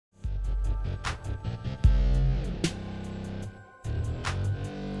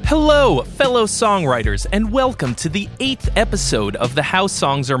Hello, fellow songwriters, and welcome to the 8th episode of the How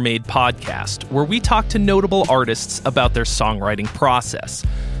Songs Are Made podcast, where we talk to notable artists about their songwriting process.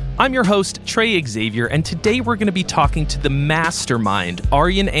 I'm your host, Trey Xavier, and today we're going to be talking to the mastermind,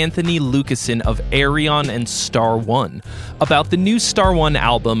 Arjen Anthony Lucassen of Arjen and Star One, about the new Star One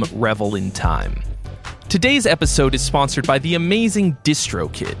album, Revel in Time. Today's episode is sponsored by the amazing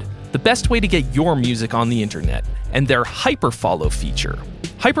DistroKid, the best way to get your music on the internet, and their Hyperfollow feature.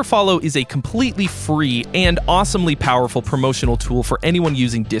 Hyperfollow is a completely free and awesomely powerful promotional tool for anyone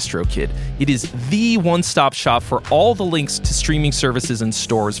using DistroKid. It is the one-stop shop for all the links to streaming services and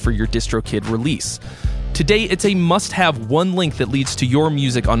stores for your DistroKid release. Today, it's a must-have one link that leads to your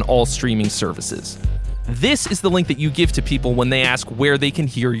music on all streaming services. This is the link that you give to people when they ask where they can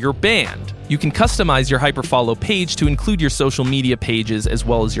hear your band. You can customize your Hyperfollow page to include your social media pages as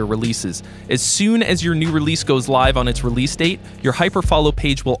well as your releases. As soon as your new release goes live on its release date, your Hyperfollow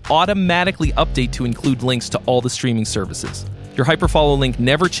page will automatically update to include links to all the streaming services. Your Hyperfollow link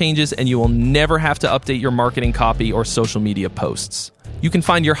never changes, and you will never have to update your marketing copy or social media posts. You can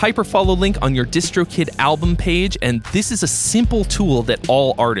find your Hyperfollow link on your DistroKid album page, and this is a simple tool that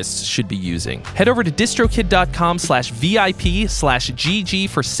all artists should be using. Head over to distrokid.com/VIP/GG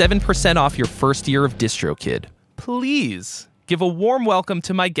for 7% off your first year of DistroKid. Please give a warm welcome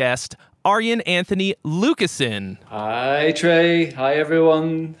to my guest, Arjen Anthony Lucassen. Hi, Trey. Hi,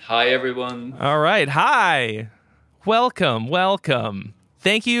 everyone. Hi, everyone. All right. Hi. Welcome.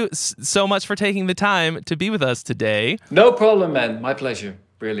 Thank you so much for taking the time to be with us today. No problem, man. My pleasure,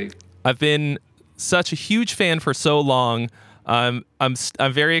 really. I've been such a huge fan for so long. I'm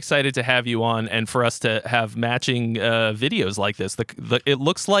very excited to have you on and for us to have matching videos like this. It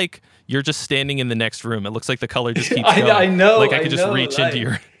looks like you're just standing in the next room. It looks like the color just keeps going. I know. Like I could just reach into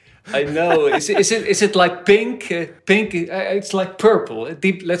your... I know. Is it like pink? Pink. It's like purple.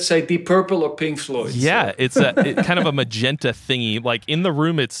 Let's say Deep Purple or Pink Floyd. Yeah, so. It's kind of a magenta thingy. Like in the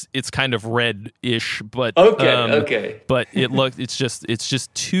room, it's kind of red-ish, but okay. But it's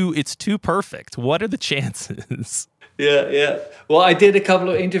just too perfect. What are the chances? Yeah. Well, I did a couple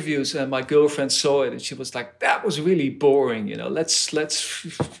of interviews, and my girlfriend saw it, and she was like, "That was really boring. Let's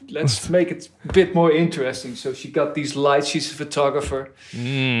make it a bit more interesting." So she got these lights. She's a photographer,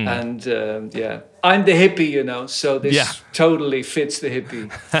 and I'm the hippie, so this totally fits the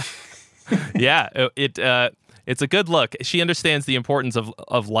hippie. Yeah, it's a good look. She understands the importance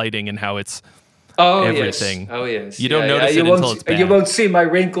of lighting and how it's. Everything. Yes. You don't notice it until it's bad. You won't see my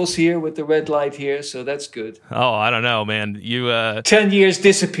wrinkles here with the red light here, so that's good. Oh, I don't know, man. 10 years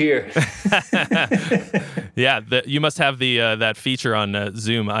disappear. Yeah, you must have the that feature on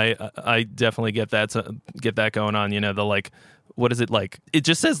Zoom. I definitely get that going on. The what is it like? It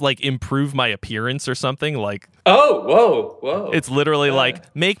just says improve my appearance or something like. Oh, whoa! It's literally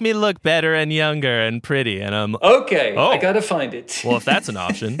make me look better and younger and pretty, and I'm okay. I gotta find it. Well, if that's an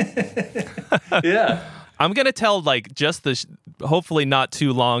option, yeah. I'm gonna tell just the hopefully not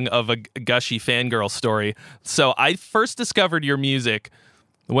too long of a gushy fangirl story. So I first discovered your music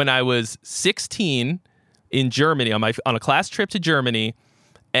when I was 16 in Germany on a class trip to Germany,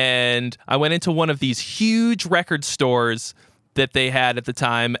 and I went into one of these huge record stores that they had at the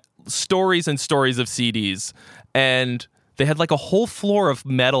time, stories and stories of CDs, and they had a whole floor of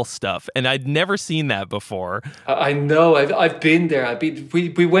metal stuff, and I'd never seen that before. I know. I've been there.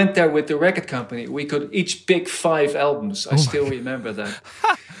 We went there with the record company. We could each pick 5 albums. I still remember that.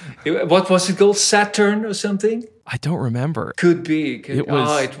 What was it called? Saturn or something? I don't remember. Could be. It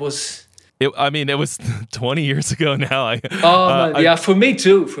was 20 years ago now. For me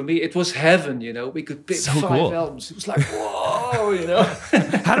too. For me, it was heaven. We could pick 5 albums. It was like, whoa,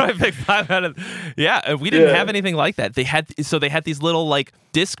 How do I pick 5 out of? Yeah, we didn't have anything like that. They had these little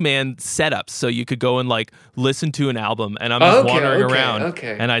Discman setups, so you could go and listen to an album. And I'm just wandering around,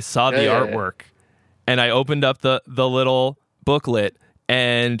 and I saw the artwork, and I opened up the little booklet.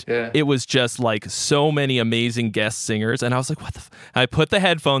 And it was just so many amazing guest singers. And I was like, what the I put the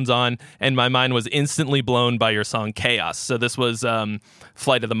headphones on, and my mind was instantly blown by your song Chaos. So this was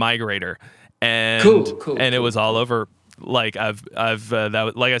Flight of the Migrator. And cool. And it was all over. I've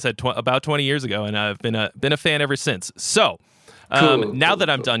that I said, about 20 years ago, and I've been a fan ever since. So now that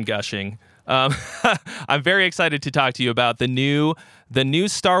I'm done gushing, I'm very excited to talk to you about the new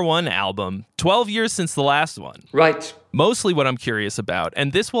Star One album, 12 years since the last one. Right. Mostly what I'm curious about,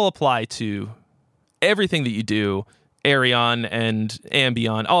 and this will apply to everything that you do, Arjen and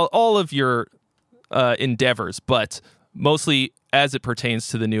beyond, all of your endeavors, but mostly as it pertains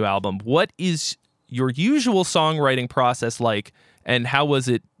to the new album. What is your usual songwriting process like, and how was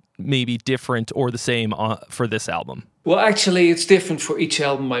it maybe different or the same for this album? Well, actually, it's different for each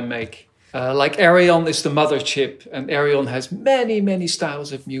album I make. Like Arjen is the mothership, and Arjen has many, many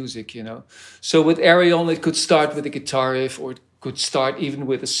styles of music, you know. So with Arjen, it could start with a guitar riff, or it could start even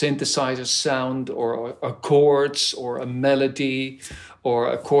with a synthesizer sound, or chords, or a melody,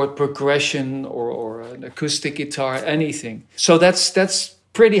 or a chord progression, or an acoustic guitar, anything. So that's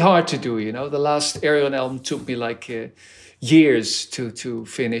pretty hard to do, you know. The last Arjen album took me like years to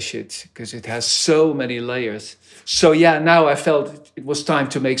finish it, because it has so many layers. So yeah, now I felt it was time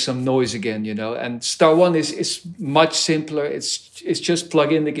to make some noise again, you know. And Star One is much simpler. It's just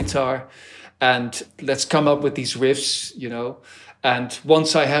plug in the guitar and let's come up with these riffs, you know. And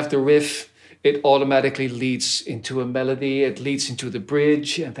once I have the riff, it automatically leads into a melody. It leads into the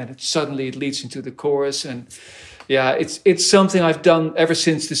bridge, and then it leads into the chorus. And yeah, it's something I've done ever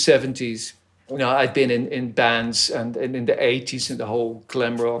since the 70s. You know, I'd been in bands and in the 80s and the whole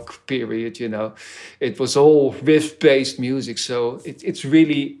glam rock period, you know. It was all riff-based music, so it's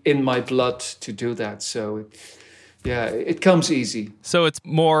really in my blood to do that. So, it comes easy. So it's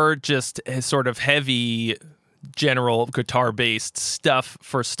more just a sort of heavy, general guitar-based stuff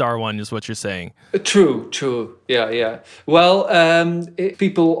for Star One is what you're saying? True. Yeah. Well,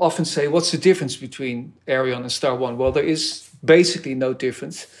 people often say, what's the difference between Arjen and Star One? Well, there is basically no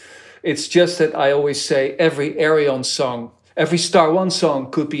difference. It's just that I always say every Arjen song, every Star One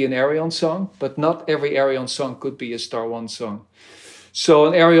song could be an Arjen song, but not every Arjen song could be a Star One song. So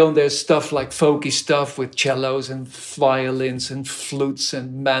on Arjen, there's stuff like folky stuff with cellos and violins and flutes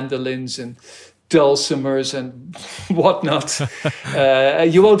and mandolins and dulcimers and whatnot.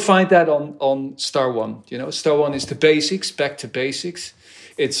 You won't find that on Star One. You know, Star One is the basics, back to basics.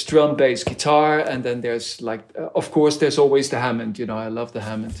 It's drum, bass, guitar, and then there's of course, there's always the Hammond. You know, I love the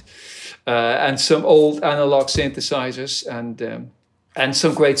Hammond, and some old analog synthesizers, and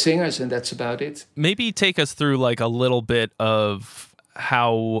some great singers, and that's about it. Maybe take us through like a little bit of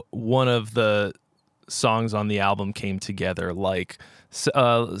how one of the songs on the album came together. Like,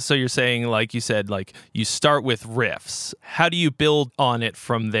 so you're saying, like you said, like you start with riffs. How do you build on it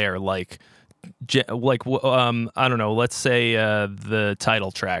from there? I don't know, let's say the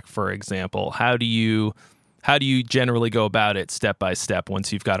title track, for example. How do you generally go about it step by step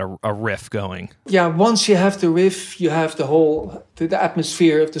once you've got a riff going? Yeah, once you have the riff, you have the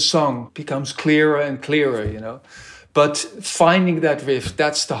atmosphere of the song becomes clearer and clearer, you know. But finding that riff,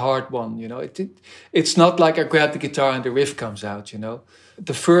 that's the hard one, you know. It's not like I grab the guitar and the riff comes out, you know.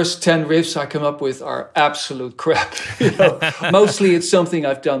 The first 10 riffs I come up with are absolute crap, you know. Mostly it's something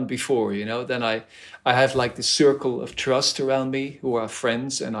I've done before, you know. Then I have like this circle of trust around me who are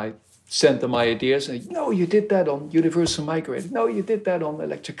friends, and I send them my ideas. And no, you did that on Universal Migrated. No, you did that on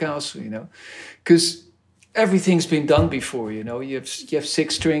Electric Castle, you know. Because everything's been done before, you know. You have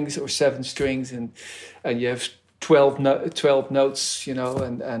 6 strings or 7 strings, and you have 12 notes, you know,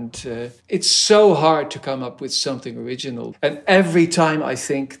 and it's so hard to come up with something original. And every time I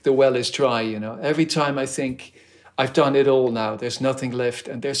think the well is dry, you know, every time I think I've done it all now, there's nothing left.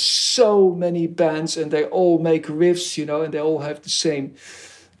 And there's so many bands and they all make riffs, you know, and they all have the same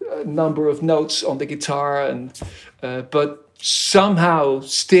number of notes on the guitar. And but somehow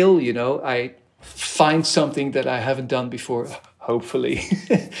still, you know, I find something that I haven't done before. Hopefully.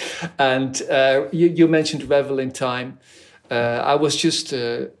 And you mentioned Revel in Time. I was just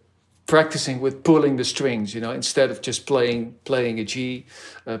practicing with pulling the strings, you know, instead of just playing a G,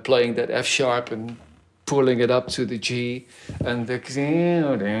 playing that F sharp and pulling it up to the G. And you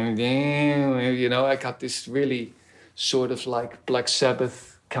know, I got this really sort of like Black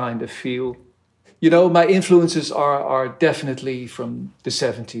Sabbath kind of feel. You know, my influences are definitely from the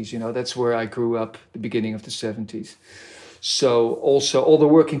 70s, you know, that's where I grew up, the beginning of the 70s. So also all the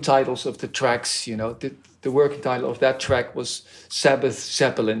working titles of the tracks, you know, the working title of that track was Sabbath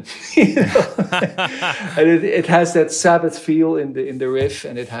Zeppelin. You know? And it has that Sabbath feel in the riff,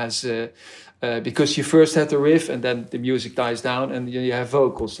 and it has because you first have the riff and then the music dies down and you have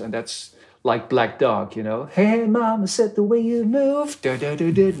vocals, and that's like Black Dog, you know. Hey, mama said the way you move.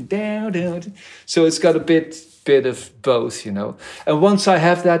 So it's got a bit of both, you know. And once I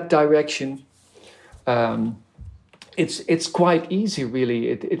have that direction, it's quite easy, really.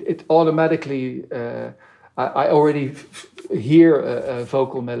 It automatically, I already hear a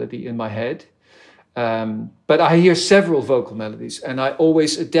vocal melody in my head, but I hear several vocal melodies, and I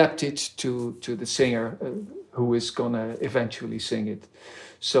always adapt it to the singer who is gonna eventually sing it.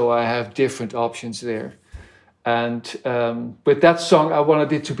 So I have different options there. And with that song, I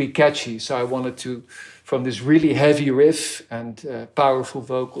wanted it to be catchy. So I wanted to, from this really heavy riff and powerful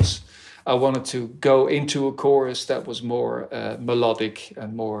vocals, I wanted to go into a chorus that was more melodic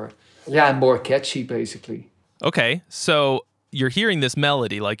and more catchy, basically. Okay, so you're hearing this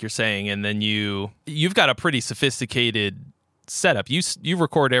melody, like you're saying, and then you've got a pretty sophisticated setup. You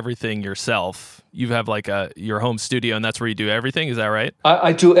record everything yourself. You have like your home studio, and that's where you do everything. Is that right?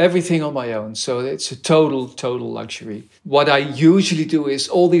 I do everything on my own, so it's a total luxury. What I usually do is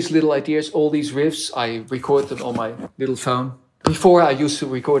all these little ideas, all these riffs, I record them on my little phone. Before, I used to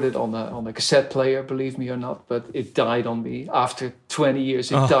record it on a cassette player, believe me or not, but it died on me. After 20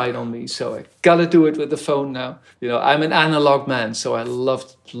 years, it died on me. So I gotta do it with the phone now. I'm an analog man, so I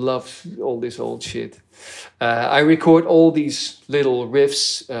love all this old shit. I record all these little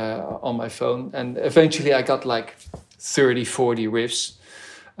riffs on my phone, and eventually I got like 30, 40 riffs.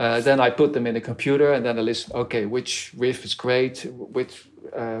 Then I put them in a computer, and then I listen, okay, which riff is great,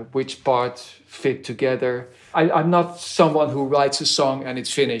 which part fit together. I'm not someone who writes a song and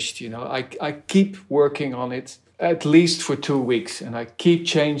it's finished. I keep working on it at least for 2 weeks, and I keep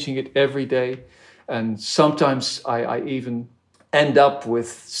changing it every day. And sometimes I even end up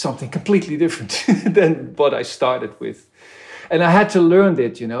with something completely different than what I started with. And I had to learn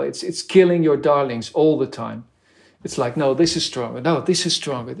that, it's killing your darlings all the time. It's like, no, this is stronger. No, this is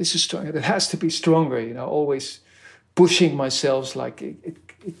stronger. This is stronger. It has to be stronger, always pushing myself like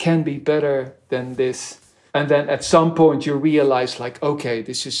it can be better than this. And then at some point you realize like, okay,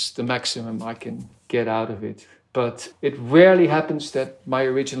 this is the maximum I can get out of it. But it rarely happens that my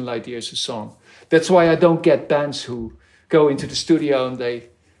original idea is a song. That's why I don't get bands who go into the studio and they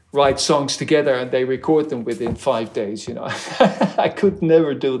write songs together and they record them within 5 days. I could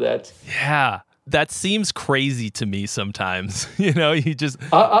never do that. Yeah. That seems crazy to me sometimes. You just...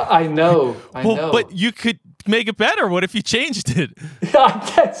 I know. But you could make it better. What if you changed it?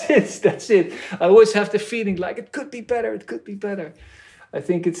 That's it. I always have the feeling like it could be better. I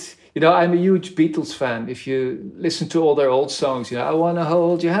think it's, I'm a huge Beatles fan. If you listen to all their old songs, I Want to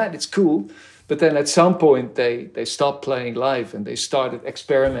Hold Your Hand, it's cool. But then at some point they stopped playing live and they started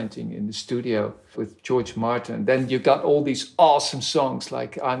experimenting in the studio with George Martin. And then you got all these awesome songs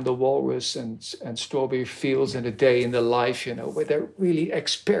like I'm the Walrus and Strawberry Fields and A Day in the Life, where they're really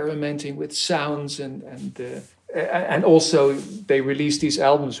experimenting with sounds and also they release these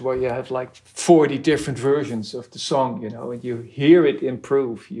albums where you have like 40 different versions of the song, and you hear it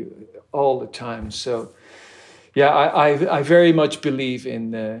improve all the time. So yeah, I very much believe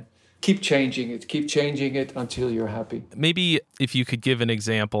in keep changing it until you're happy. Maybe if you could give an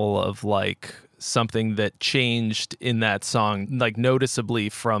example of like something that changed in that song, like noticeably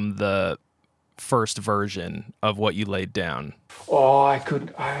from the first version of what you laid down. Oh, I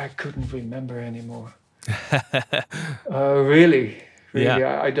couldn't remember anymore. Really,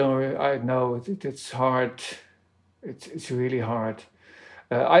 yeah. I know it's hard. It's really hard.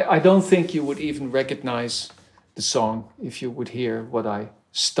 I don't think you would even recognize the song if you would hear what I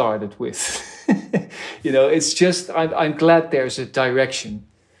started with. It's just I'm glad there's a direction.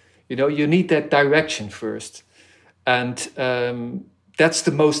 You need that direction first, and that's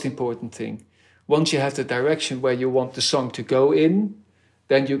the most important thing. Once you have the direction where you want the song to go in,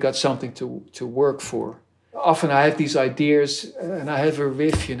 then you got something to work for. Often I have these ideas and I have a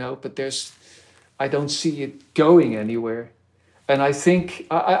riff, but I don't see it going anywhere. And I think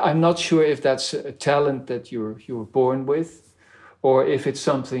I'm not sure if that's a talent that you were born with, or if it's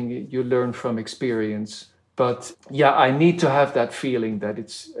something you learn from experience. But yeah, I need to have that feeling that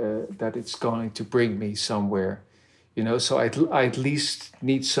it's going to bring me somewhere, So I at least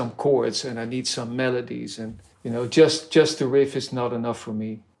need some chords and I need some melodies, and just the riff is not enough for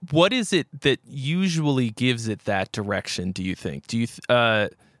me. What is it that usually gives it that direction? Do you think?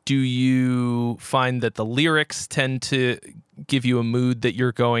 Do you find that the lyrics tend to give you a mood that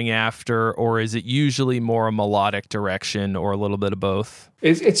you're going after, or is it usually more a melodic direction, or a little bit of both?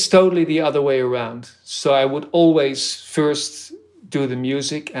 It's totally the other way around. So I would always first do the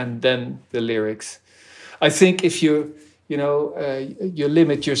music and then the lyrics. I think if you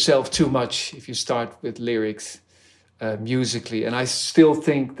limit yourself too much if you start with lyrics musically, and I still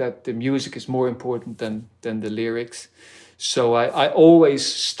think that the music is more important than the lyrics. So I always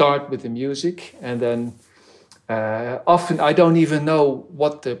start with the music, and then often I don't even know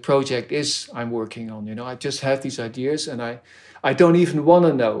what the project is I'm working on. I just have these ideas, and I don't even want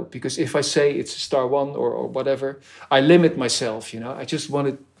to know, because if I say it's a star one or whatever, I limit myself. I just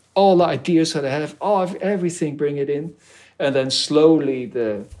wanted all the ideas that I have, everything, bring it in, and then slowly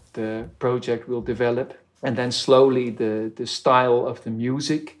the project will develop, and then slowly the style of the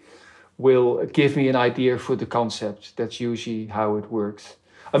music will give me an idea for the concept. That's usually how it works.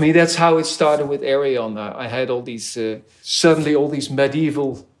 That's how it started with Arjen. I had all these, suddenly all these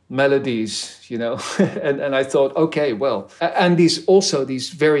medieval melodies, and I thought, okay, well, and these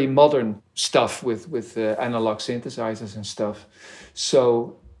very modern stuff with analog synthesizers and stuff.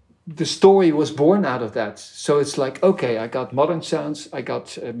 So the story was born out of that. So it's like, okay, I got modern sounds, I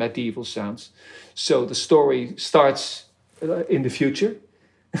got medieval sounds. So the story starts in the future,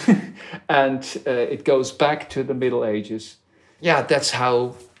 and it goes back to the Middle Ages. Yeah, that's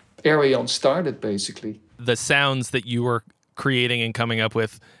how Arjen started, basically. The sounds that you were creating and coming up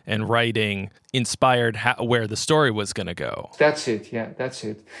with and writing inspired where the story was going to go. That's it. Yeah, that's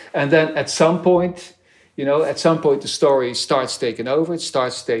it. And then at some point, the story starts taking over. It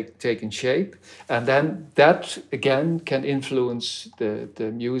starts taking shape, and then that again can influence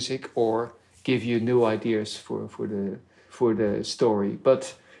the music or give you new ideas for the story.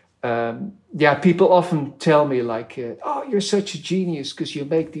 But people often tell me like, "Oh, you're such a genius because you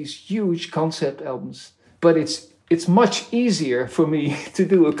make these huge concept albums." But it's much easier for me to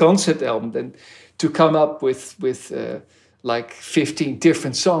do a concept album than to come up with like 15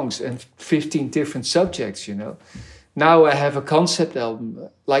 different songs and 15 different subjects, Now I have a concept album.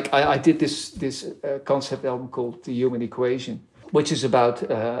 Like I did this concept album called The Human Equation, which is about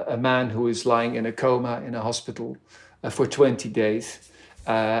a man who is lying in a coma in a hospital for 20 days.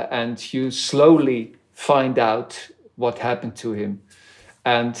 And you slowly find out what happened to him.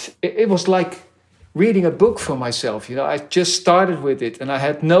 And it was like reading a book for myself. I just started with it and I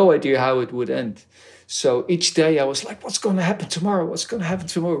had no idea how it would end. So each day I was like, what's going to happen tomorrow? What's going to happen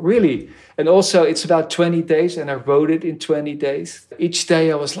tomorrow? Really? And also it's about 20 days and I wrote it in 20 days. Each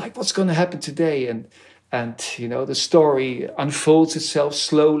day I was like, what's going to happen today? And the story unfolds itself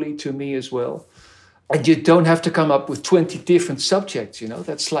slowly to me as well. And you don't have to come up with 20 different subjects,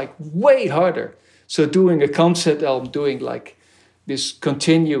 That's like way harder. So doing a concept album, doing like this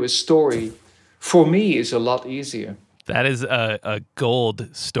continuous story, for me is a lot easier. That is a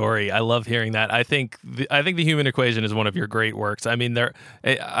gold story. I love hearing that. I think the Human Equation is one of your great works. I mean,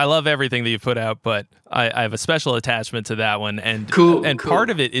 I love everything that you put out, but I have a special attachment to that one. And cool. Part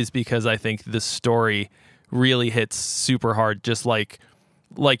of it is because I think the story really hits super hard, just like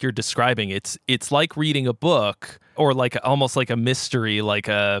you're describing. It's like reading a book, or like almost like a mystery, like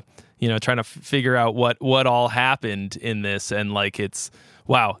trying to figure out what all happened in this, and like it's.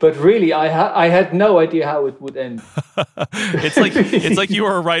 Wow. But really, I had no idea how it would end. It's like you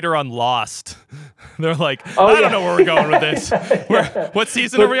were a writer on Lost. They're like, I don't know where we're going with this. What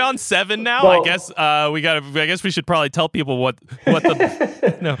season are we on? 7 now? Well, I guess we should probably tell people what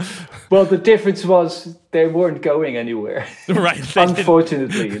the no. Well, the difference was they weren't going anywhere. Right.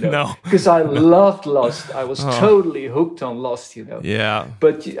 Unfortunately, No. Because I loved Lost. I was totally hooked on Lost, Yeah.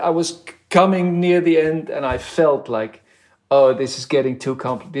 But I was coming near the end and I felt like, oh, this is getting too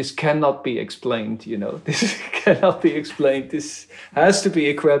complicated. This cannot be explained, This cannot be explained. This has to be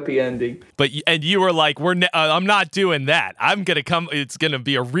a crappy ending. And you were like, I'm not doing that. It's gonna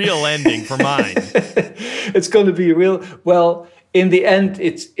be a real ending for mine. It's gonna be real. Well, in the end,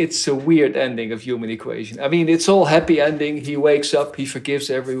 it's a weird ending of Human Equation. I mean, it's all happy ending. He wakes up, he forgives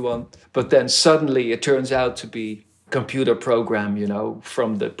everyone, but then suddenly it turns out to be computer program,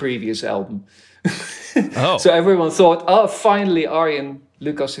 from the previous album. Oh. So everyone thought, oh, finally Arjen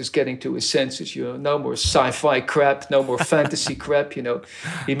Lucassen is getting to his senses, no more sci-fi crap, no more fantasy crap,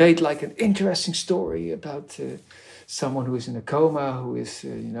 He made like an interesting story about someone who is in a coma, who is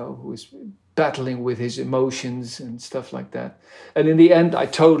battling with his emotions and stuff like that. And in the end, I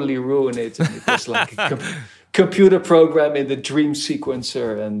totally ruined it. And it was like a computer program in the dream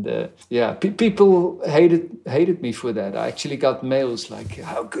sequencer, and people hated me for that. I actually got mails like,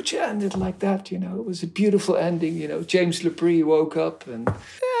 how could you end it like that? It was a beautiful ending. James Labrie woke up, and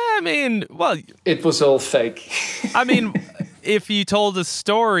it was all fake. I mean, if you told a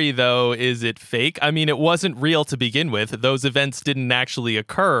story, though, is it fake? I mean, it wasn't real to begin with. Those events didn't actually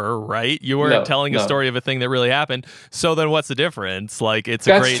occur, right? You were telling a story of a thing that really happened. So then what's the difference? Like, it's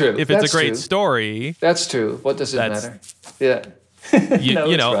a great story. That's true. What does it matter? Yeah.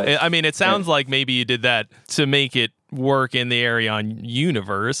 Right. I mean, it sounds like maybe you did that to make it work in the Arjen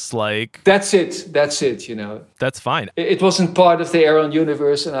universe. Like, that's it. That's fine. It wasn't part of the Arjen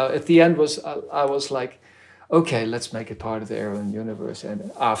universe. And at the end I was like, okay, let's make it part of the Arjen universe.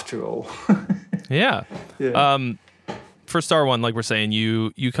 And after all, yeah. For Star One, like we're saying,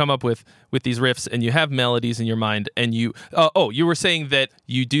 you come up with these riffs and you have melodies in your mind, and you were saying that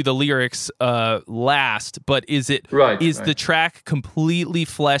you do the lyrics last, but is the track completely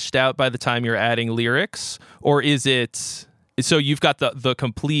fleshed out by the time you're adding lyrics, or is it so you've got the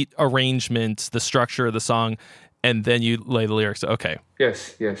complete arrangement, the structure of the song, and then you lay the lyrics? Okay.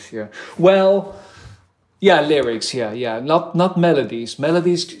 Yes, yeah. Well, Yeah, lyrics. Yeah. Not melodies.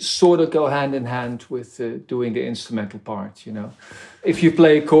 Melodies sort of go hand in hand with doing the instrumental part. If you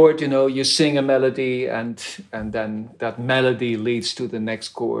play a chord, you sing a melody, and then that melody leads to the next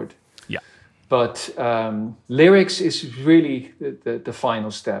chord. Yeah. But lyrics is really the final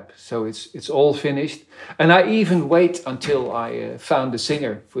step. So it's all finished, and I even wait until I found the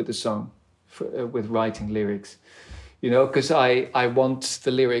singer for the song, with writing lyrics. Because I want the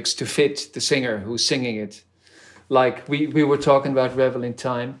lyrics to fit the singer who's singing it. Like we were talking about Revel in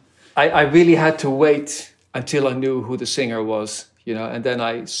Time. I really had to wait until I knew who the singer was, and then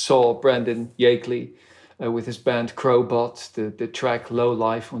I saw Brendan Yakeley with his band Crowbot, the track Low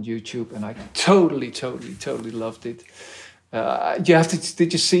Life on YouTube, and I totally loved it.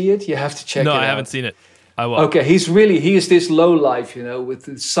 Did you see it? You have to check it out. No, I haven't seen it. I will. Okay, he is this low life, with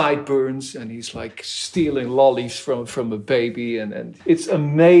the sideburns, and he's like stealing lollies from a baby, and it's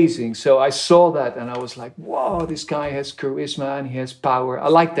amazing. So I saw that, and I was like, wow, this guy has charisma and he has power. I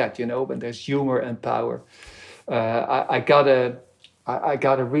like that, when there's humor and power. I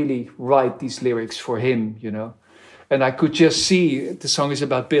gotta really write these lyrics for him, and I could just see the song is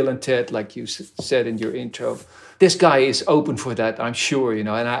about Bill and Ted, like you said in your intro. This guy is open for that, I'm sure, And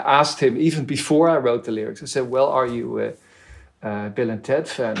I asked him even before I wrote the lyrics. I said, "Well, are you a Bill and Ted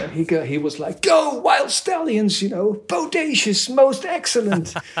fan?" And he was like, "Go Wild Stallions, bodacious, most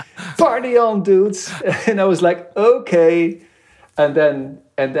excellent, party on, dudes." And I was like, "Okay." And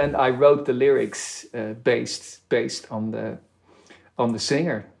then I wrote the lyrics based on the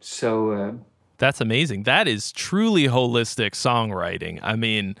singer. So. That's amazing. That is truly holistic songwriting. I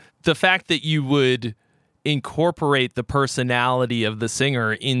mean, the fact that you would incorporate the personality of the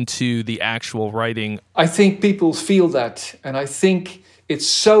singer into the actual writing. I think people feel that, and I think it's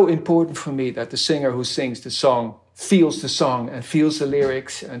so important for me that the singer who sings the song feels the song and feels the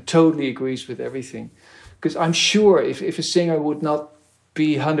lyrics and totally agrees with everything. Because I'm sure if a singer would not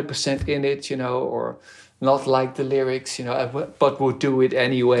be 100% in it, or not like the lyrics, but would do it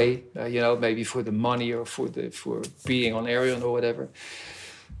anyway, maybe for the money or for being on Arjen or whatever,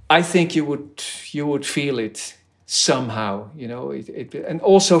 I think you would feel it somehow, and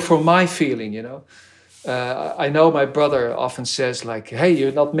also for my feeling, I know my brother often says like, "Hey,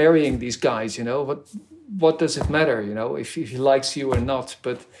 you're not marrying these guys, what does it matter, if he likes you or not?"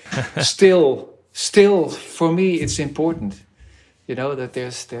 But still for me it's important, that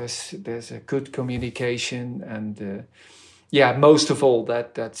there's a good communication, and most of all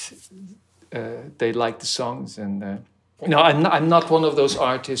that they like the songs. And I'm not one of those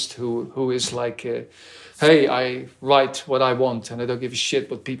artists who is like, "Hey, I write what I want and I don't give a shit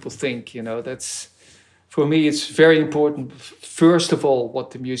what people think." That's, for me, it's very important. First of all,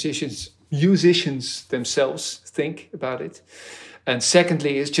 what the musicians themselves think about it, and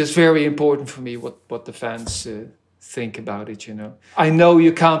secondly, it's just very important for me what the fans think about it. I know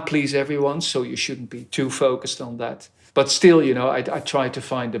you can't please everyone, so you shouldn't be too focused on that. But still, I try to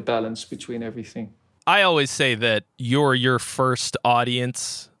find a balance between everything. I always say that you're your first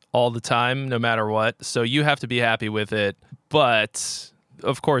audience all the time, no matter what. So you have to be happy with it. But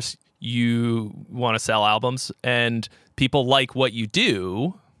of course, you want to sell albums, and people like what you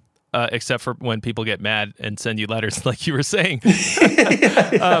do, except for when people get mad and send you letters, like you were saying.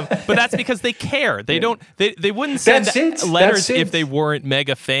 But that's because they care. They don't. They wouldn't send letters if they weren't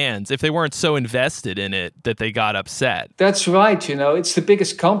mega fans, if they weren't so invested in it that they got upset. That's right. It's the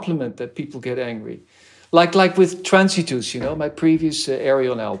biggest compliment that people get angry. Like with Transitus, my previous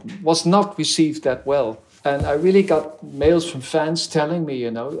Arjen album was not received that well. And I really got mails from fans telling me,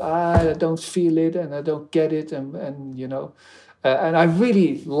 I don't feel it and I don't get it. And I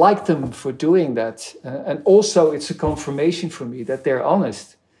really like them for doing that. And also it's a confirmation for me that they're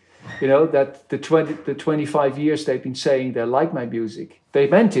honest. That the 25 years they've been saying they like my music, they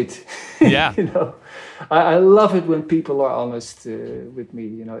meant it. Yeah. I love it when people are honest with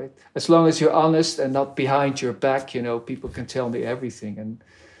me. As long as you're honest and not behind your back, people can tell me everything. And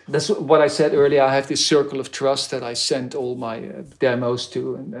that's what I said earlier. I have this circle of trust that I send all my demos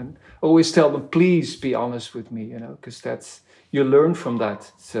to, and always tell them, please be honest with me, because you learn from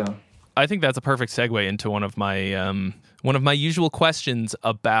that. So I think that's a perfect segue into one of my usual questions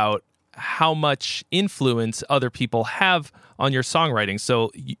about how much influence other people have on your songwriting.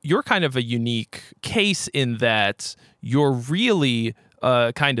 So you're kind of a unique case in that you're really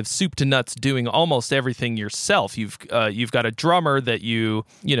kind of soup to nuts doing almost everything yourself. You've got a drummer that you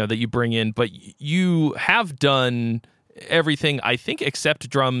bring in, but you have done everything, I think, except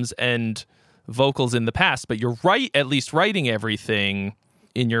drums and vocals in the past. But you're at least writing everything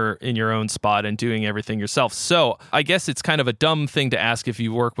in your own spot and doing everything yourself. So I guess it's kind of a dumb thing to ask if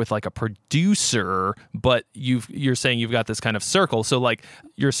you work with like a producer, but you're saying you've got this kind of circle. So like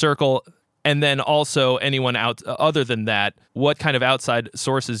your circle, and then also anyone out other than that, what kind of outside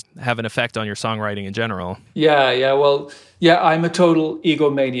sources have an effect on your songwriting in general? Yeah, I'm a total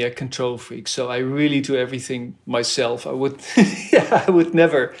egomaniac, control freak, so I really do everything myself. I would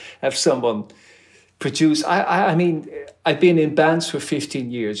never have someone produce. I mean, I've been in bands for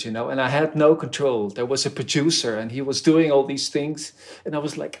 15 years, and I had no control. There was a producer and he was doing all these things. And I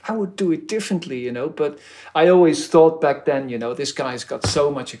was like, I would do it differently, But I always thought back then, this guy's got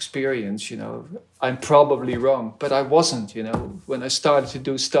so much experience, I'm probably wrong. But I wasn't, When I started to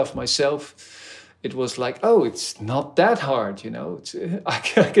do stuff myself, it was like, oh, it's not that hard, I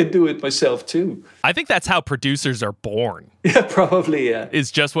can do it myself too. I think that's how producers are born. Yeah, probably, yeah. Is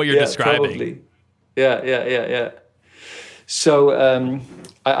just what you're describing. Probably. Yeah. So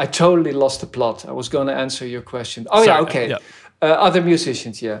I totally lost the plot. I was going to answer your question. Oh, sorry, yeah, okay. Yeah. Other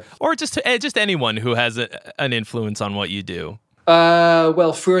musicians, yeah. Or just anyone who has an influence on what you do.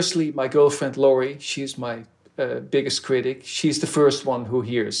 Well, firstly, my girlfriend, Laurie, she's my biggest critic. She's the first one who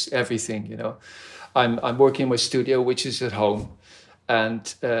hears everything, I'm working in my studio, which is at home.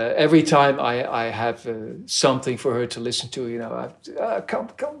 And every time I have something for her to listen to,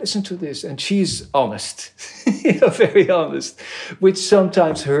 come listen to this. And she's honest, very honest, which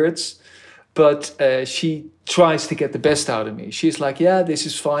sometimes hurts. But she tries to get the best out of me. She's like, yeah, this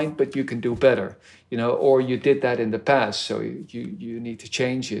is fine, but you can do better, or you did that in the past, so you need to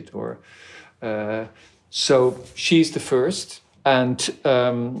change it. Or so she's the first. And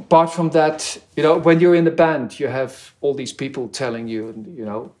apart from that, when you're in a band, you have all these people telling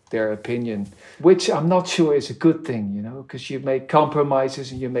you, their opinion, which I'm not sure is a good thing, because you make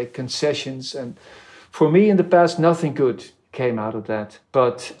compromises and you make concessions. And for me in the past, nothing good came out of that.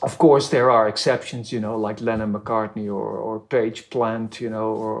 But of course, there are exceptions, like Lennon-McCartney or Page Plant,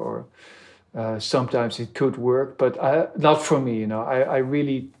 or sometimes it could work, but not for me. I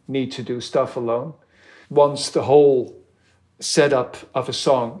really need to do stuff alone. Once the whole setup of a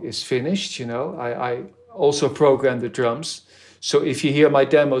song is finished, I also program the drums. So if you hear my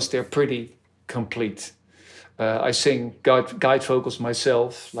demos, they're pretty complete. I sing guide vocals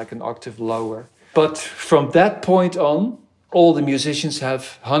myself, like an octave lower. But from that point on, all the musicians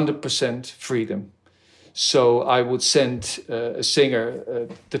have 100% freedom. So I would send a singer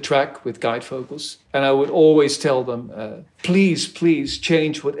the track with guide vocals, and I would always tell them, please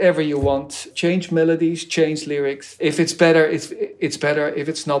change whatever you want. Change melodies, change lyrics. If it's better, it's better. If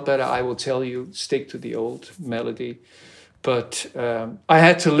it's not better, I will tell you, stick to the old melody. But I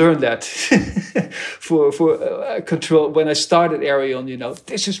had to learn that for control. When I started Arjen,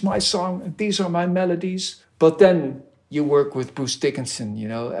 this is my song, and these are my melodies. But then you work with Bruce Dickinson,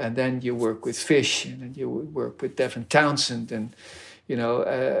 and then you work with Fish, and then you work with Devin Townsend and,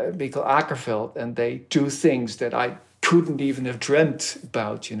 Mikkel Akerveld, and they do things that I couldn't even have dreamt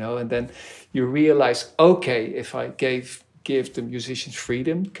about, and then you realize, okay, if I give the musicians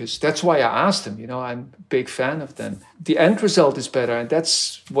freedom, because that's why I asked them, I'm a big fan of them. The end result is better, and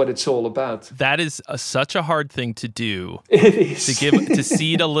that's what it's all about. That is such a hard thing to do. It is. To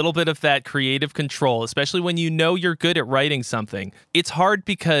cede a little bit of that creative control, especially when you're good at writing something. It's hard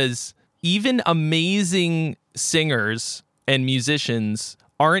because even amazing singers and musicians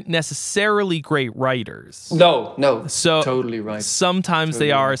aren't necessarily great writers. No. So totally right. Sometimes totally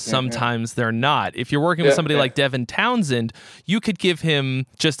they are, right. Sometimes they're not. If you're working with somebody like Devin Townsend, you could give him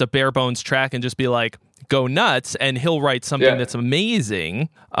just a bare bones track and just be like, go nuts, and he'll write something that's amazing,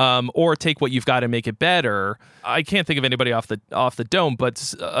 or take what you've got and make it better. I can't think of anybody off the dome,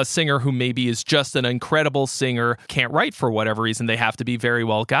 but a singer who maybe is just an incredible singer can't write for whatever reason. They have to be very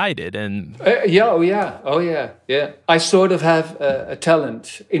well guided. And Oh yeah. I sort of have a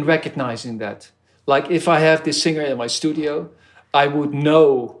talent in recognizing that. Like if I have this singer in my studio, I would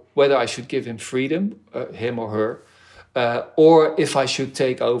know whether I should give him freedom, him or her, or if I should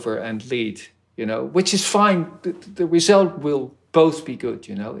take over and lead. Which is fine. The result will both be good,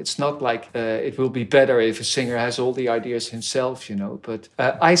 It's not like it will be better if a singer has all the ideas himself, But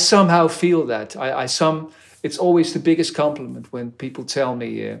I somehow feel that. It's always the biggest compliment when people tell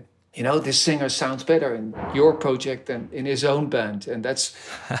me, this singer sounds better in your project than in his own band. And that's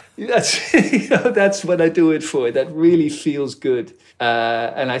that's what I do it for. That really feels good.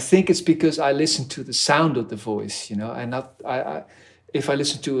 And I think it's because I listen to the sound of the voice, if I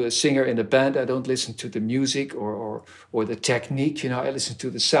listen to a singer in a band, I don't listen to the music or the technique. I listen to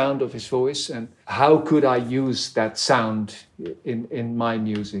the sound of his voice and how could I use that sound in my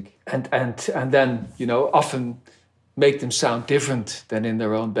music. And then often make them sound different than in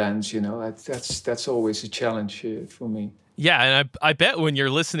their own bands. That's always a challenge for me. Yeah, and I bet when you're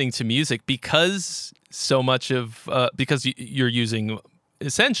listening to music, because so much of because you're using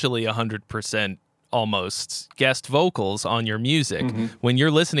essentially 100% almost guest vocals on your music, when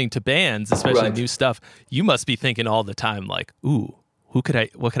you're listening to bands, especially new stuff, you must be thinking all the time like, ooh, what could I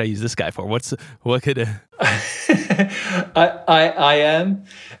use this guy for? What could I am,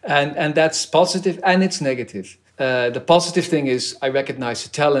 and that's positive and it's negative. The positive thing is I recognize the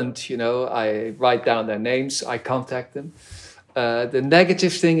talent, I write down their names, I contact them. The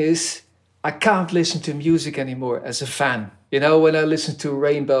negative thing is I can't listen to music anymore as a fan. When I listened to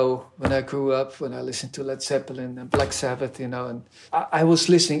Rainbow, when I grew up, when I listened to Led Zeppelin and Black Sabbath, and I was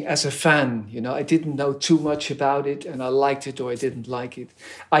listening as a fan, I didn't know too much about it and I liked it or I didn't like it.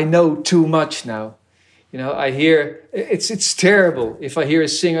 I know too much now. I hear, it's terrible if I hear a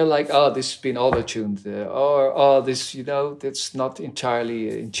singer like, oh, this has been auto-tuned, or, oh, this, that's not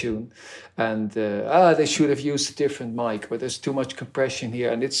entirely in tune. And, they should have used a different mic, but there's too much compression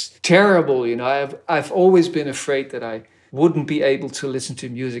here. And it's terrible, I've always been afraid that I wouldn't be able to listen to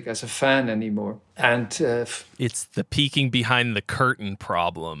music as a fan anymore. And it's the peeking behind the curtain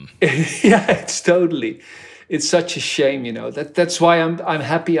problem. Yeah, it's such a shame, That's why I'm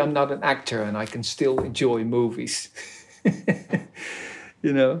happy I'm not an actor and I can still enjoy movies.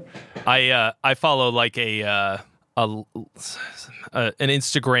 I follow like an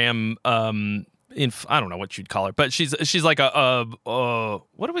Instagram I don't know what you'd call her, but she's like a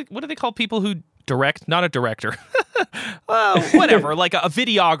what do they call people who direct? Not a director. Whatever, like a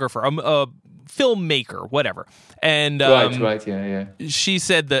videographer, a filmmaker, whatever. And right, yeah. She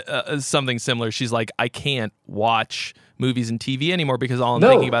said that something similar. She's like, I can't watch movies and TV anymore because all I'm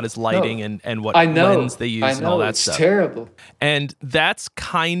thinking about is lighting and what lens they use and all that stuff. It's terrible. And that's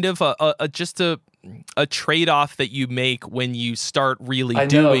kind of just a trade-off that you make when you start really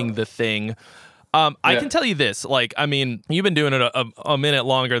doing the thing. I can tell you this, like, I mean, you've been doing it a minute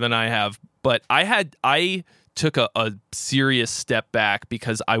longer than I have, but I took a serious step back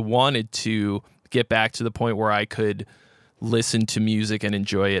because I wanted to get back to the point where I could listen to music and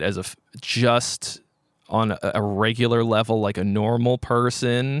enjoy it as just on a regular level, like a normal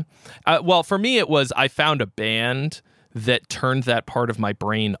person. Well, for me, it was I found a band that turned that part of my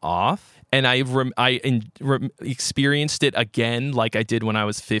brain off. And I experienced it again like I did when I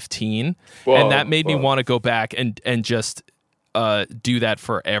was 15. Whoa, and that made me want to go back and just do that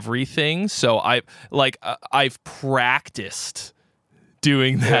for everything. So I've practiced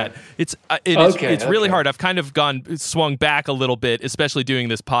doing that. Yeah. It's really hard. I've kind of swung back a little bit, especially doing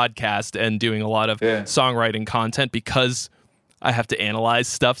this podcast and doing a lot of songwriting content because I have to analyze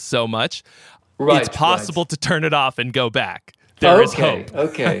stuff so much. Right, it's possible to turn it off and go back. There is hope.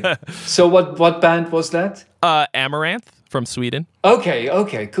 Okay. So what band was that? Amaranth from Sweden.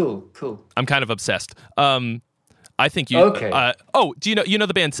 Okay, cool. I'm kind of obsessed. I think you. Okay. Do you know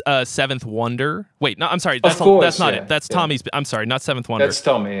the band Seventh Wonder? Wait, no, I'm sorry. That's not it. That's Tommy's. I'm sorry, not Seventh Wonder. That's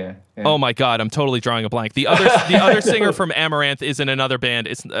Tommy. Yeah. Oh my God, I'm totally drawing a blank. The other singer from Amaranth is in another band.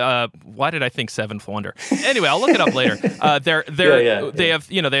 It's why did I think Seventh Wonder? Anyway, I'll look it up later. They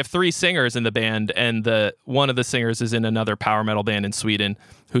have three singers in the band, and one of the singers is in another power metal band in Sweden,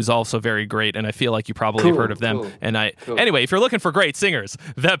 who's also very great, and I feel like you probably have heard of them. Anyway, if you're looking for great singers,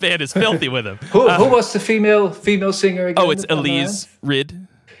 that band is filthy with them. Who was the female singer again? Oh, it's Elise Rid.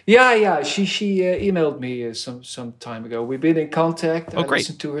 Yeah. She emailed me some time ago. We've been in contact. I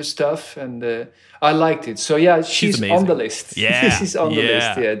listened to her stuff, and I liked it. So yeah, she's on the list. Yeah, she's on the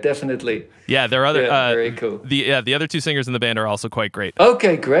list. Yeah, definitely. Yeah, there are other very cool. The other two singers in the band are also quite great.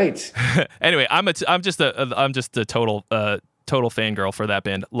 Okay, great. Anyway, I'm just a total fangirl for that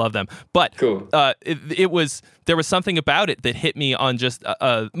band. Love them. But cool. There was something about it that hit me on just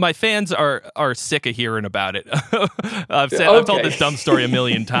my fans are sick of hearing about it. I've told this dumb story a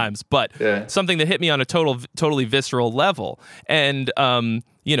million times, but something that hit me on a totally visceral level. And I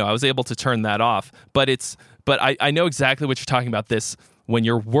was able to turn that off. But I know exactly what you're talking about. This when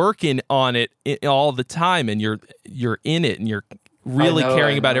you're working on it all the time and you're in it and you're really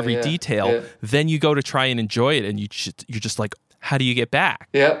caring about every detail, then you go to try and enjoy it, and you're just like, how do you get back?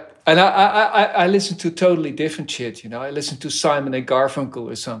 Yeah, and I listen to totally different shit. I listen to Simon and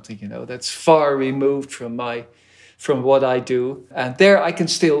Garfunkel or something. That's far removed from what I do, and there I can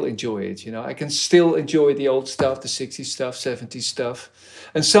still enjoy it. I can still enjoy the old stuff, the 60s stuff, 70s stuff,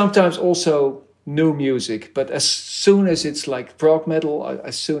 and sometimes also new music. But as soon as it's like prog metal,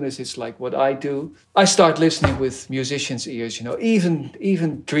 as soon as it's like what I do, I start listening with musicians' ears.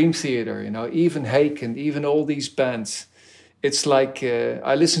 Even Dream Theater, even Haken, even all these bands. It's like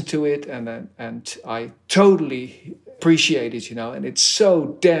I listen to it and I totally appreciate it, and it's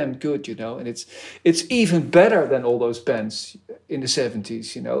so damn good, and it's even better than all those bands in the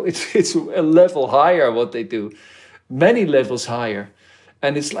 70s, it's a level higher what they do, many levels higher.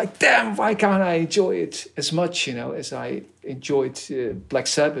 And it's like, damn, why can't I enjoy it as much, as I enjoyed Black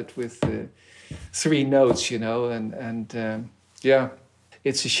Sabbath with 3 notes, yeah,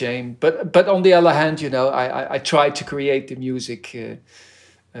 it's a shame. But on the other hand, I try to create the music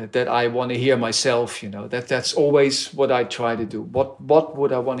that I want to hear myself, that's always what I try to do. What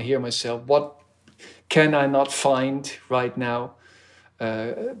would I want to hear myself? What can I not find right now?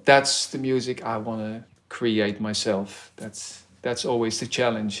 That's the music I want to create myself. That's always the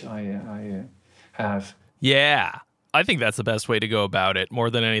challenge I have. Yeah, I think that's the best way to go about it more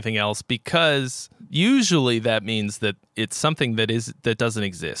than anything else, because usually that means that it's something that doesn't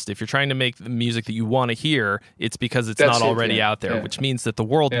exist. If you're trying to make the music that you want to hear, it's because it's not already out there, which means that the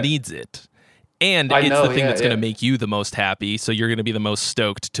world needs it. And it's the thing that's going to make you the most happy, so you're going to be the most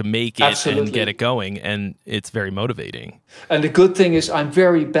stoked to make it and get it going, and it's very motivating. And the good thing is I'm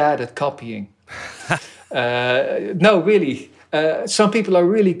very bad at copying. No, really. Some people are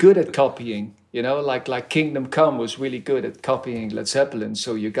really good at copying, like Kingdom Come was really good at copying Led Zeppelin.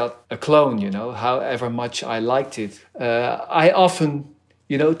 So you got a clone, however much I liked it. I often,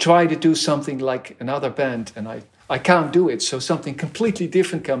 try to do something like another band and I can't do it. So something completely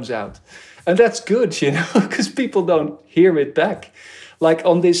different comes out. And that's good, because people don't hear it back. Like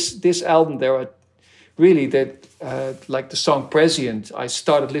on this album, there are really like the song Prescient. I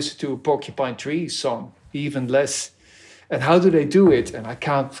started listening to a Porcupine Tree song, even less. And how do they do it? And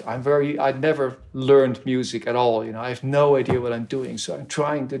I never learned music at all. I have no idea what I'm doing. So I'm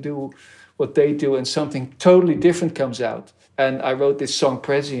trying to do what they do and something totally different comes out. And I wrote this song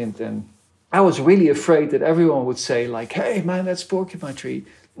Prescient, and I was really afraid that everyone would say like, hey man, that's Porcupine Tree.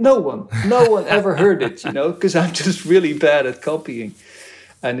 No one ever heard it, because I'm just really bad at copying.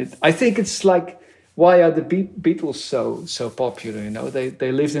 And I think it's like, why are the Beatles so popular?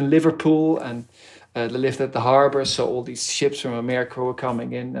 They lived in Liverpool and they lived at the harbor, so all these ships from America were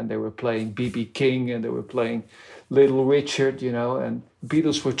coming in, and they were playing B.B. King, and they were playing Little Richard, and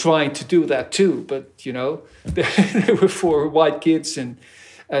Beatles were trying to do that too, but they were 4 white kids, and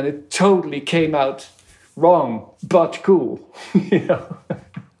it totally came out wrong, but cool,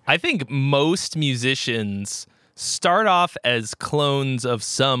 I think most musicians start off as clones of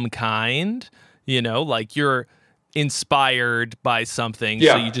some kind, like you're inspired by something,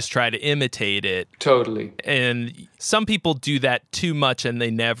 so you just try to imitate it. Totally. And some people do that too much and they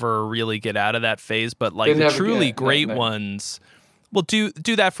never really get out of that phase, but like the truly great ones will do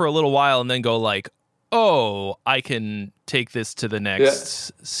that for a little while and then go like, oh, I can take this to the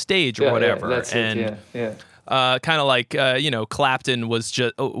next stage or whatever. That's and kind of like Clapton was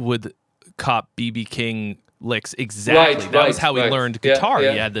just would cop BB King licks exactly. That was how he learned guitar.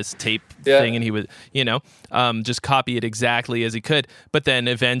 He had this tape thing, and he would, just copy it exactly as he could. But then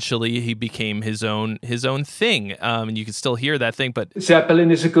eventually he became his own thing, and you can still hear that thing. But Zeppelin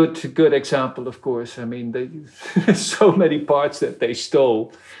is a good example, of course. I mean, there's so many parts that they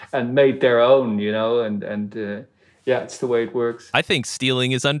stole and made their own, and it's the way it works. I think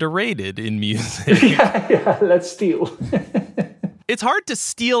stealing is underrated in music. yeah, let's steal. It's hard to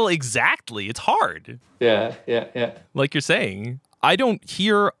steal exactly. It's hard. Yeah. Like you're saying, I don't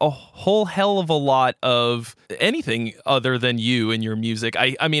hear a whole hell of a lot of anything other than you and your music.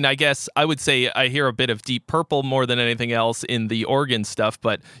 I mean, I guess I would say I hear a bit of Deep Purple more than anything else in the organ stuff,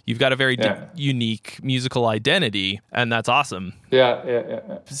 but you've got a very unique musical identity, and that's awesome.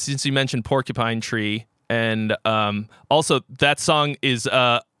 Yeah. Since you mentioned Porcupine Tree, and also that song is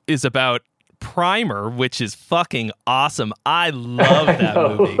about Primer, which is fucking awesome. I love that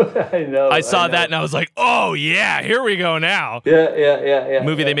movie. I know. I saw that and I was like, oh yeah, here we go now. Yeah.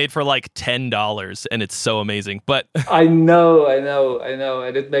 Movie they made for like $10, and it's so amazing. But I know,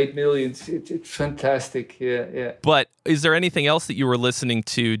 and it made millions. It's fantastic. Yeah. But is there anything else that you were listening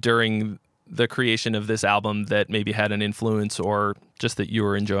to during the creation of this album that maybe had an influence or just that you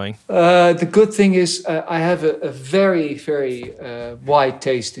were enjoying? The good thing is I have a very, very wide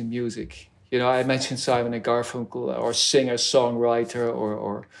taste in music. I mentioned Simon and Garfunkel, or singer-songwriter,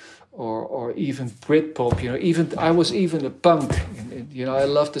 or even Britpop. I was even a punk. I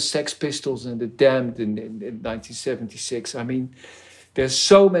loved the Sex Pistols and the Damned in 1976. I mean, there's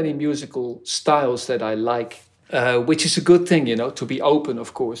so many musical styles that I like, which is a good thing, to be open,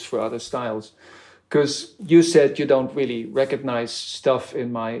 of course, for other styles. Because you said you don't really recognize stuff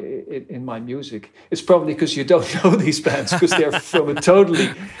in my music. It's probably because you don't know these bands, because they're from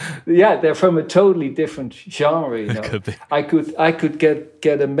a totally different genre. Could be. I could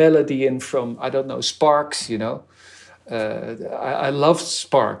get a melody in from, I don't know, Sparks, I love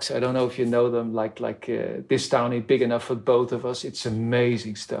Sparks. I don't know if you know them. This town ain't big enough for both of us. It's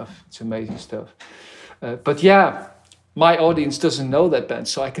amazing stuff. But yeah, my audience doesn't know that band,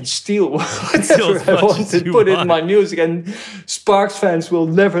 so I can steal whatever I want to put in my music. And Sparks fans will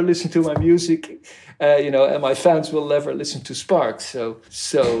never listen to my music, and my fans will never listen to Sparks. So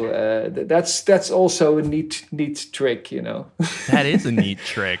that's also a neat trick, That is a neat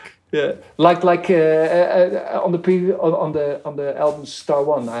trick. Yeah, on the album Star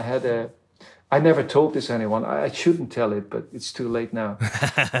One, I never told this anyone. I shouldn't tell it, but it's too late now.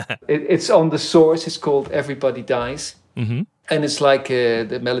 It's on the Source. It's called Everybody Dies. Mm-hmm. And it's like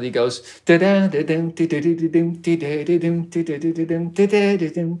the melody goes, and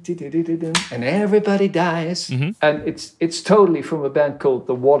everybody dies. Mm-hmm. And it's totally from a band called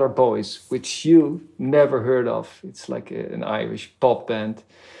the Water Boys, which you never heard of. It's like an Irish pop band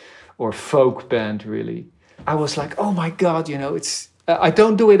or folk band, really. I was like, oh my God, I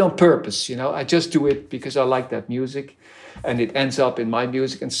don't do it on purpose, I just do it because I like that music. And it ends up in my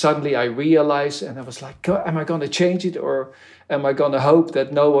music. And suddenly I realized, and I was like, God, am I going to change it? Or am I going to hope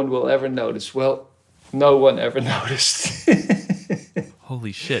that no one will ever notice? Well, no one ever noticed.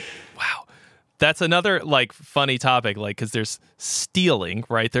 Holy shit. Wow. That's another funny topic, because there's stealing,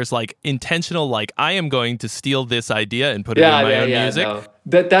 right? There's intentional, I am going to steal this idea and put it in my own music. No.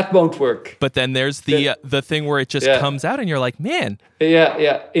 That won't work. But then there's the thing where it just comes out and you're like, man.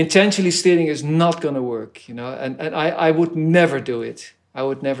 Yeah. Intentionally stealing is not going to work, and I would never do it. I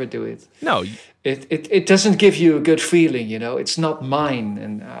would never do it. No. It doesn't give you a good feeling, It's not mine,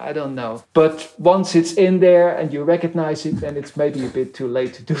 and I don't know. But once it's in there and you recognize it, and it's maybe a bit too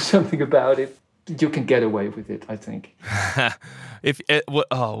late to do something about it, you can get away with it, I think.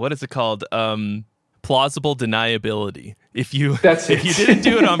 What is it called? Plausible deniability. If you didn't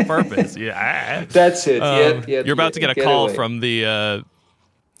do it on purpose, that's it. You're about to get a call from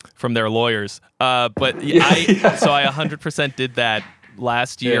from their lawyers. But I 100% did that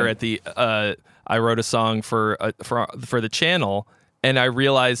last year at the. I wrote a song for the channel. And I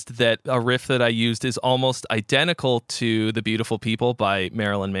realized that a riff that I used is almost identical to The Beautiful People by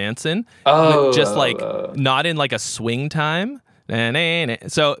Marilyn Manson. Just not in a swing time.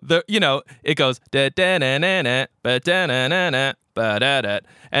 So it goes and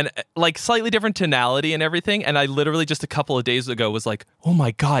slightly different tonality and everything. And I literally just a couple of days ago was like, oh my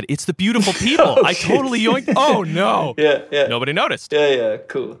God, it's The Beautiful People. I totally yoinked. Oh no. Yeah. Nobody noticed. Yeah.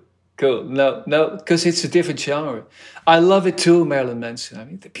 Cool. No, because it's a different genre. I love it too, Marilyn Manson. I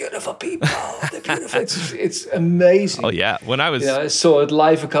mean, The Beautiful People, it's amazing. Oh yeah, when I was, I saw it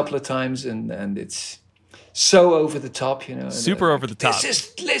live a couple of times, and it's so over the top, super over the top.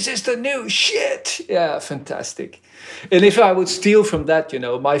 This is the new shit. Yeah, fantastic. And if I would steal from that,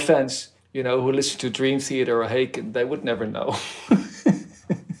 my fans, who listen to Dream Theater or Haken, they would never know.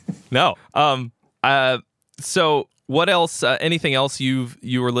 No. So. What else? Anything else you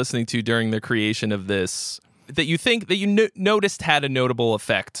were listening to during the creation of this that you think that you noticed had a notable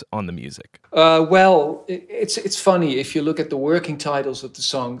effect on the music? Well, it's funny if you look at the working titles of the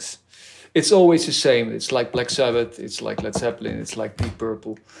songs. It's always the same. It's like Black Sabbath. It's like Led Zeppelin. It's like Deep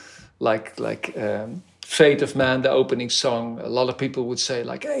Purple. Like Fate of Man, the opening song. A lot of people would say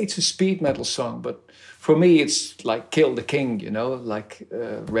hey, it's a speed metal song, but for me, it's like Kill the King,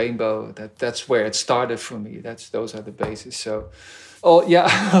 Rainbow. That's where it started for me. Those are the bases. So, all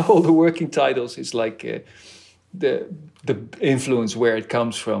the working titles is the influence where it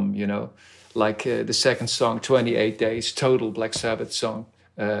comes from. The second song, 28 Days, total Black Sabbath song,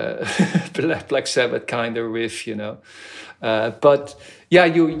 Black Sabbath kind of riff, But yeah,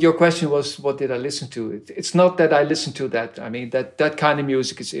 your question was, what did I listen to? It's not that I listen to that. I mean, that kind of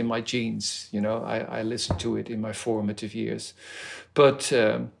music is in my genes. I listened to it in my formative years. But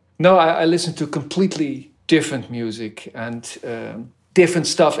no, I listen to completely different music and different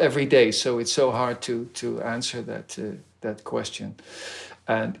stuff every day. So it's so hard to answer that question.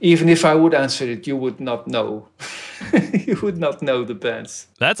 And even if I would answer it, you would not know. You would not know the bands.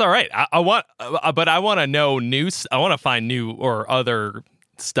 That's all right. I want to know new. I want to find new or other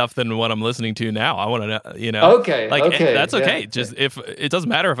stuff than what I'm listening to now. I want to know. Okay. That's okay. Yeah, just if it doesn't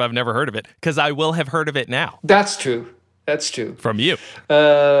matter if I've never heard of it, because I will have heard of it now. That's true. From you.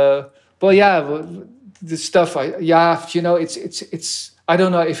 Well, yeah, the stuff. It's. I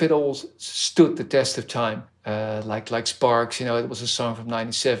don't know if it all stood the test of time. Like Sparks, it was a song from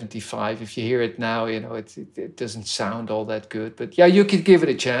 1975. If you hear it now, it doesn't sound all that good. But yeah, you could give it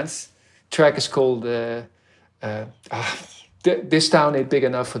a chance. Track is called This Town Ain't Big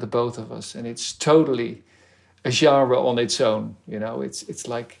Enough for the Both of Us. And it's totally a genre on its own. It's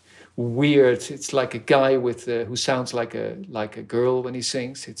like weird. It's like a guy with who sounds like a girl when he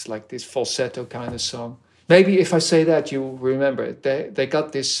sings. It's like this falsetto kind of song. Maybe if I say that, you remember it. They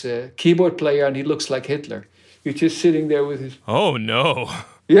got this keyboard player, and he looks like Hitler. You're just sitting there with his... Oh, no.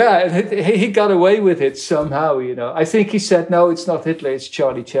 Yeah, and he got away with it somehow, I think he said, no, it's not Hitler, it's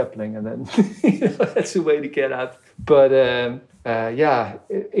Charlie Chaplin. And then that's a way to get out. But yeah,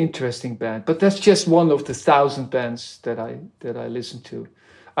 interesting band. But that's just one of the 1,000 bands that I listen to.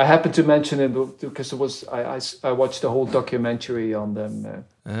 I happened to mention it because I watched the whole documentary on them,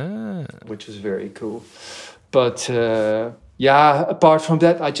 which was very cool. But yeah, apart from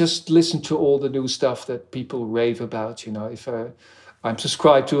that, I just listen to all the new stuff that people rave about. If I'm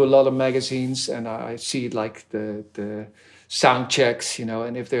subscribed to a lot of magazines, and I see like the sound checks,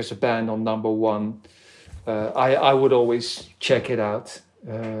 and if there's a band on number one, I would always check it out.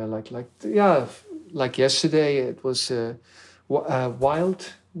 Like yesterday, it was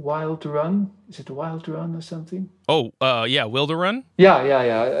Wild Run. Is it Wild Run or something? Oh, yeah, Wilder Run? Yeah.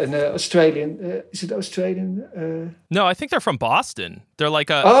 An Australian. Is it Australian? No, I think they're from Boston. They're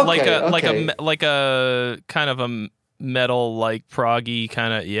like a kind of a metal, like proggy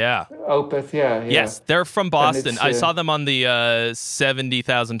kind of, yeah. Opeth, yeah. Yes, they're from Boston. I saw them on the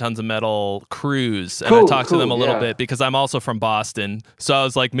 70,000 Tons of Metal cruise, and I talked to them a little bit because I'm also from Boston. So I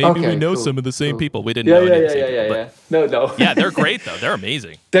was like, maybe we know some of the same people. We didn't know any of the same people. No. Yeah, they're great though. They're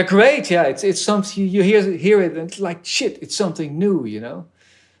amazing. They're great. Yeah, it's something you hear it and it's like shit. It's something new.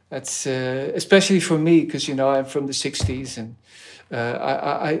 That's especially for me because I'm from the '60s and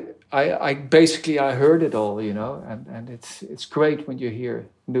I basically heard it all, and it's great when you hear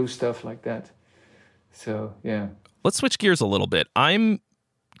new stuff like that. So yeah. Let's switch gears a little bit. I'm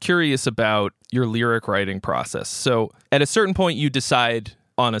curious about your lyric writing process. So at a certain point, you decide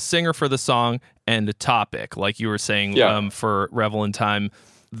on a singer for the song and a topic, like you were saying for Revel in Time.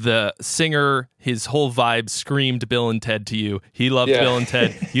 The singer, his whole vibe screamed Bill and Ted to you. He loved Bill and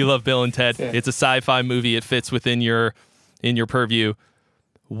Ted. You love Bill and Ted. Yeah. It's a sci-fi movie. It fits within your purview.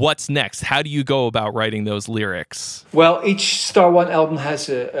 What's next? How do you go about writing those lyrics? Well, each Star One album has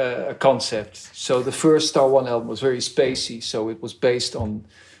a concept. So the first Star One album was very spacey. So it was based on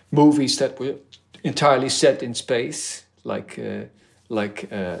movies that were entirely set in space, like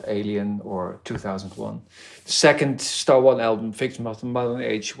Alien or 2001. The second Star One album, Victim of the Modern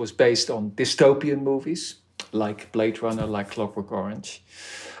Age, was based on dystopian movies, like Blade Runner, like Clockwork Orange.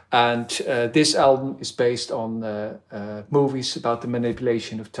 And this album is based on movies about the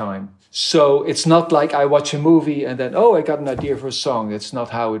manipulation of time. So it's not like I watch a movie and then, I got an idea for a song. That's not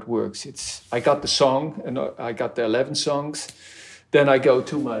how it works. I got the song and I got the 11 songs. Then I go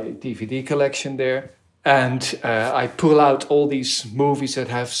to my DVD collection there and I pull out all these movies that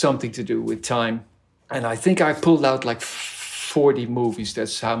have something to do with time. And I think I pulled out like 40 movies.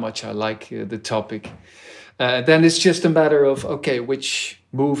 That's how much I like the topic. Then it's just a matter of, which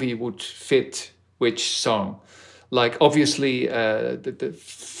movie would fit which song. Like, obviously, the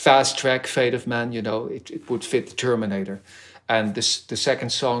fast track Fate of Man, it would fit Terminator. And the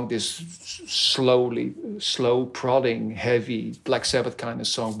second song, this slow prodding, heavy Black Sabbath kind of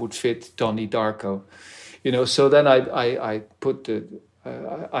song would fit Donnie Darko. So then I put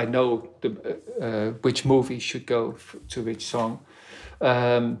I know which movie should go to which song.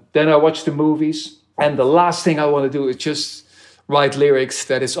 Then I watch the movies. And the last thing I want to do is just write lyrics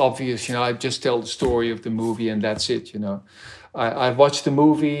that is obvious. I just tell the story of the movie and that's it. I watched the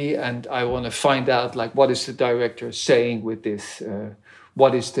movie and I want to find out what is the director saying with this?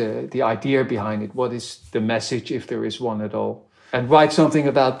 What is the idea behind it? What is the message, if there is one at all? And write something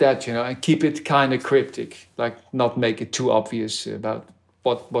about that, and keep it kind of cryptic, not make it too obvious about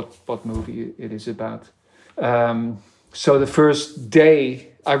what movie it is about. So the first day,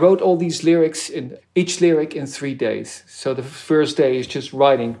 I wrote all these lyrics, each lyric in 3 days. So the first day is just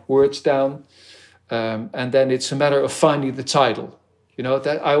writing words down. And then it's a matter of finding the title.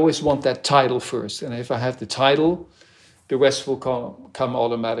 That I always want that title first. And if I have the title, the rest will come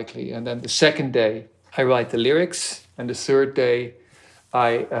automatically. And then the second day, I write the lyrics. And the third day,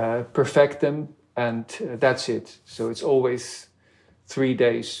 I perfect them. And that's it. So it's always 3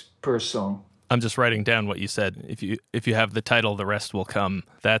 days per song. I'm just writing down what you said. If you have the title, the rest will come.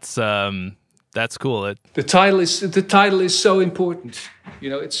 That's cool. The title is so important.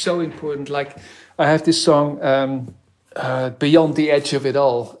 It's so important. Like I have this song, Beyond the Edge of It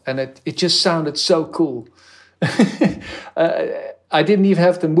All, and it just sounded so cool. I didn't even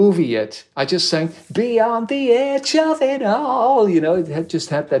have the movie yet. I just sang Beyond the Edge of It All. It just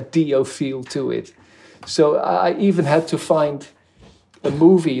had that Dio feel to it. So I even had to find a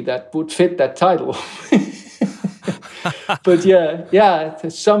movie that would fit that title. But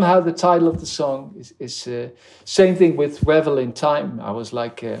somehow the title of the song is same thing with Revel in Time. I was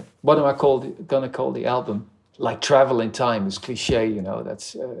like, what am I gonna call the album? Like Travel in Time is cliche,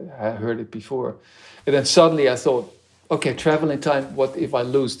 that's I heard it before. And then suddenly I thought, okay, Travel in Time, what if I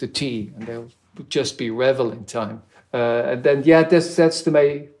lose the T? And there would just be Revel in Time. And then, that's the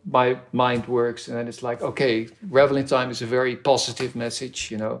way my mind works. And then it's like, okay, Revel in Time is a very positive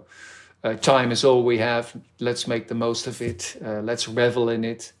message, time is all we have. Let's make the most of it. Let's revel in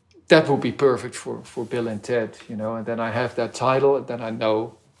it. That would be perfect for Bill and Ted, And then I have that title, and then I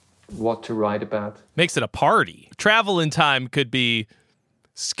know what to write about. Makes it a party. Travel in Time could be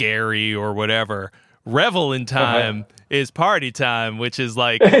scary or whatever. Revel in Time is party time, which is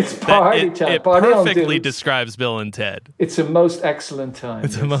like it's party time. It party perfectly describes Bill and Ted. It's a most excellent time.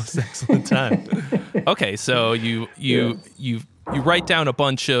 It's a most excellent time. Okay, so you write down a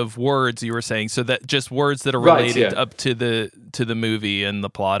bunch of words, you were saying, so that just words that are related up to the movie and the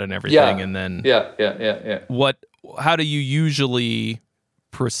plot and everything, and then how do you usually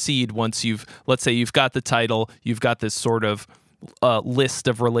proceed once let's say you've got the title, you've got this sort of list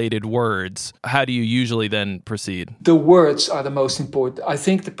of related words? How do you usually then proceed? The words are the most important. I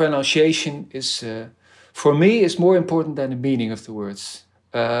think the pronunciation is, for me, is more important than the meaning of the words.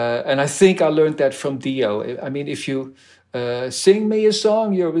 And I think I learned that from Dio. I mean, if you sing me a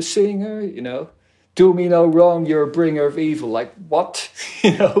song, you're a singer, do me no wrong, you're a bringer of evil. Like, what?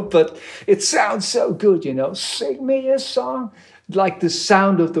 But it sounds so good, sing me a song. Like the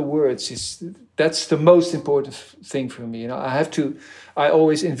sound of the words that's the most important thing for me. I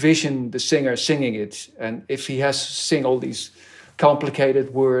always envision the singer singing it. And if he has to sing all these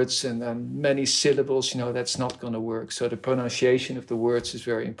complicated words and many syllables, that's not going to work. So the pronunciation of the words is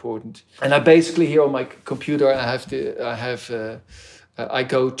very important. And I basically here on my computer, I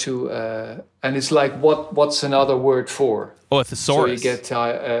go to, and it's like, what's another word for? Oh, a thesaurus. So you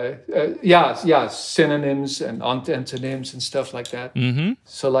get, synonyms and antonyms and stuff like that. Mm-hmm.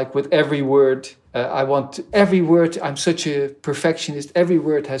 So like with every word, every word, I'm such a perfectionist, every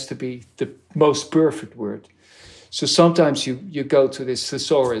word has to be the most perfect word. So sometimes you go to this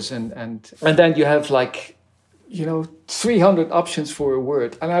thesaurus and then you have like, 300 options for a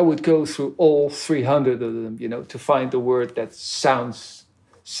word. And I would go through all 300 of them, to find the word that sounds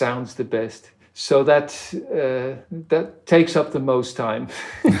the best. So that takes up the most time.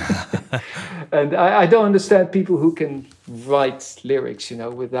 And I don't understand people who can write lyrics,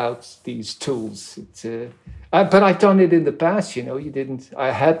 without these tools. But I've done it in the past, you didn't.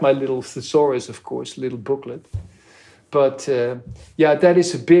 I had my little thesaurus, of course, little booklet. But that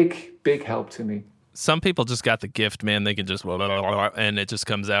is a big, big help to me. Some people just got the gift, man. They can just and it just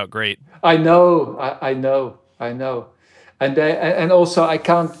comes out great. I know. And also I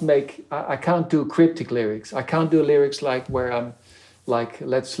can't do cryptic lyrics. I can't do lyrics like where I'm like,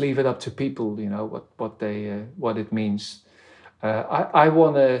 let's leave it up to people, what it means. I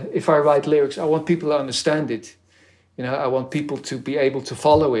want to, if I write lyrics, I want people to understand it. I want people to be able to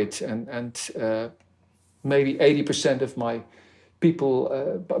follow it. And maybe 80% of my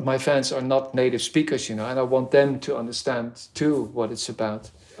people, my fans are not native speakers, and I want them to understand too what it's about.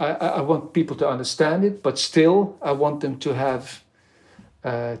 I want people to understand it, but still I want them to have,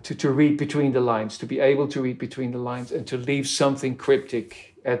 to read between the lines, to be able to read between the lines and to leave something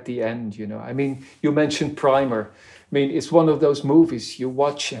cryptic at the end, I mean, you mentioned Primer. I mean, it's one of those movies you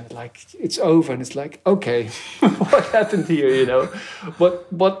watch and like it's over and it's like, okay, what happened here?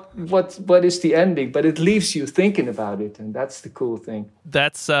 What is the ending? But it leaves you thinking about it, and that's the cool thing.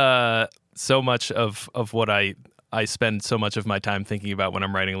 That's so much of what I spend so much of my time thinking about when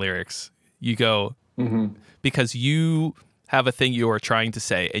I'm writing lyrics. You go because you have a thing you are trying to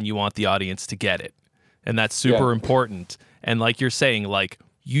say and you want the audience to get it, and that's super important. And like you're saying, like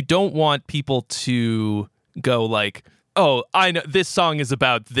you don't want people to go like, oh, I know this song is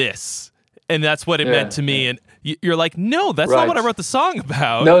about this, and that's what it meant to me. And you're like, no, that's not what I wrote the song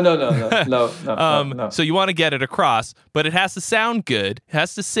about. No. So you want to get it across, but it has to sound good. It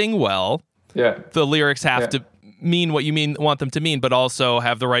has to sing well. Yeah. The lyrics have to mean what you want them to mean, but also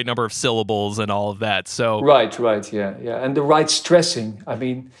have the right number of syllables and all of that. So right, yeah. And the right stressing. I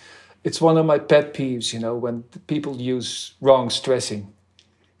mean, it's one of my pet peeves, when people use wrong stressing.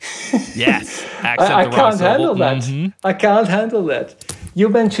 Yes, I can't handle that. Mm-hmm. I can't handle that. You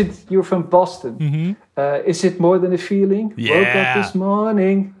mentioned you're from Boston. Mm-hmm. Is it more than a feeling? Yeah.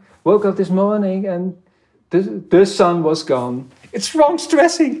 Woke up this morning and the sun was gone. It's wrong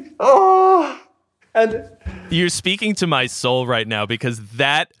stressing. Oh, and you're speaking to my soul right now because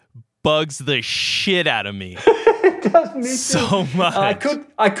that bugs the shit out of me. It does me too. So much.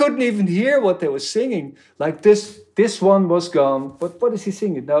 I couldn't even hear what they were singing. Like this one was gone. But what is he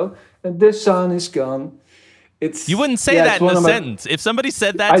singing? No, and this song is gone. You wouldn't say that in a sentence. If somebody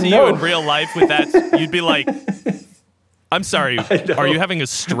said that to you in real life with that, you'd be like, I'm sorry, are you having a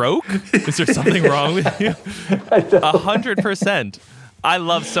stroke? Is there something wrong with you? 100%. I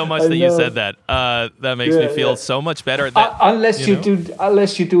love so much that you said that. That makes me feel so much better. That, unless you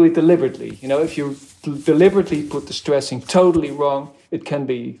do it deliberately. If you deliberately put the stressing totally wrong, it can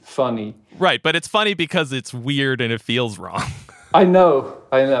be funny. Right, but it's funny because it's weird and it feels wrong. I know.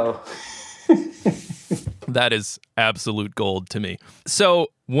 That is absolute gold to me. So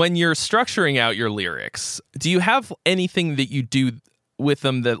when you're structuring out your lyrics, do you have anything that you do with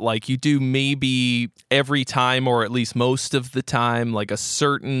them that like you do maybe every time or at least most of the time, like a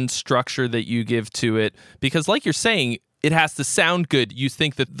certain structure that you give to it? Because like you're saying, it has to sound good. You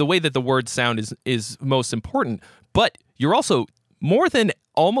think that the way that the words sound is most important, but you're also, more than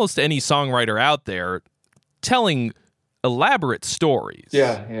almost any songwriter out there, telling elaborate stories.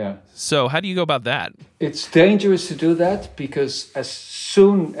 Yeah. So how do you go about that? It's dangerous to do that because as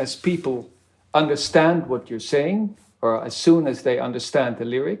soon as people understand what you're saying, or as soon as they understand the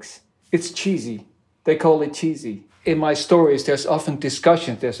lyrics, it's cheesy. They call it cheesy. In my stories, there's often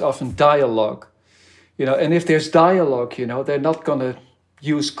discussion, there's often dialogue. And if there's dialogue, they're not gonna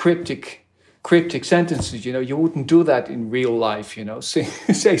use cryptic sentences. You wouldn't do that in real life.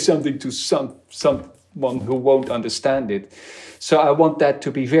 Say something to someone who won't understand it. So I want that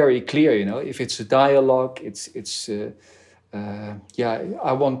to be very clear. If it's a dialogue,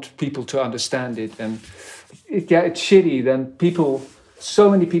 I want people to understand it. And it's shitty. Then so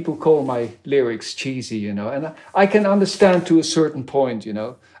many people call my lyrics cheesy. And I can understand to a certain point.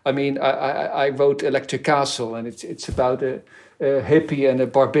 I mean, I wrote Electric Castle, and it's about a hippie and a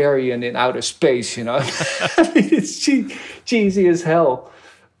barbarian in outer space. I mean, it's cheesy as hell.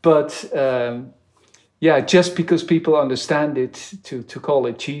 But just because people understand it, to call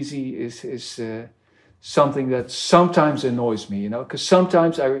it cheesy is something that sometimes annoys me. Because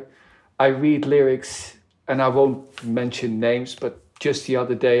sometimes I read lyrics, and I won't mention names, but just the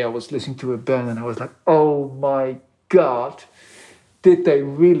other day I was listening to a band, and I was like, oh my God, did they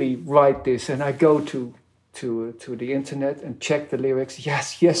really write this? And I go to the internet and check the lyrics.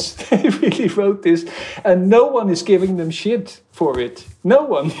 Yes, they really wrote this. And no one is giving them shit for it. No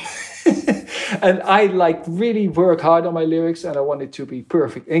one. And I really work hard on my lyrics, and I want it to be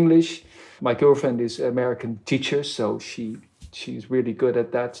perfect English. My girlfriend is an American teacher, so she's really good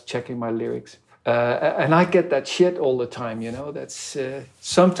at that, checking my lyrics. And I get that shit all the time, that's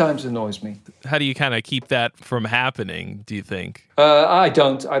sometimes annoys me. How do you kind of keep that from happening, do you think? I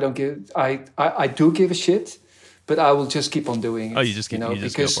do give a shit, but I will just keep on doing it. Oh, you just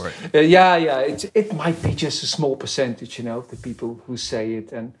because, go for it. It might be just a small percentage, of the people who say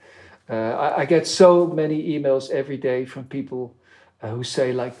it. And I get so many emails every day from people who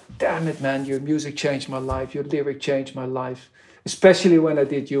say like, damn it, man, your music changed my life, your lyric changed my life. Especially when I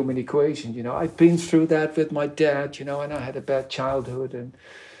did Human Equation, I've been through that with my dad, and I had a bad childhood, and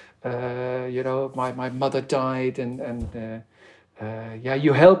my mother died, and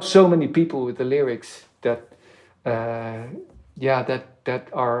you help so many people with the lyrics that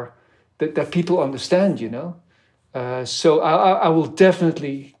people understand, So I will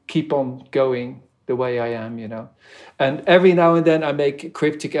definitely keep on going the way I am, And every now and then I make a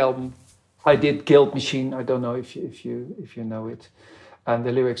cryptic album. I did Guild Machine. I don't know if you know it, and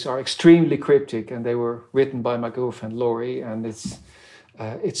the lyrics are extremely cryptic, and they were written by my girlfriend Laurie, and it's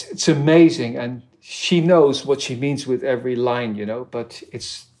amazing, and she knows what she means with every line, but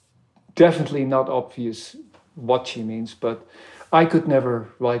it's definitely not obvious what she means. But I could never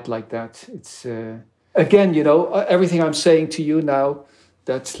write like that. It's again, everything I'm saying to you now,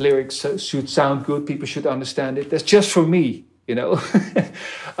 that lyrics should sound good, people should understand it. That's just for me.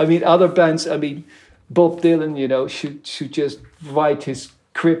 I mean, other bands, Bob Dylan, should just write his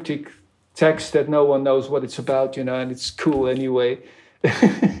cryptic text that no one knows what it's about, and it's cool anyway.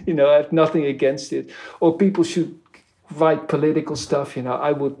 I have nothing against it. Or people should write political stuff,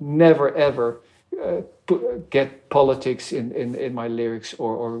 I would never, ever get politics in my lyrics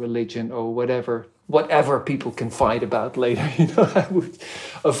or religion or whatever people can fight about later, I would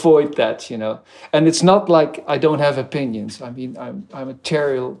avoid that, And it's not like I don't have opinions. I'm a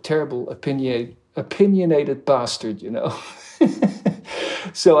terrible opinionated bastard,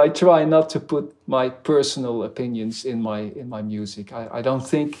 So I try not to put my personal opinions in my music. I don't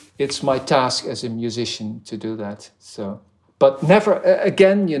think it's my task as a musician to do that. So, but never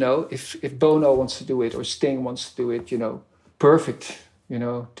again, if Bono wants to do it or Sting wants to do it, perfect.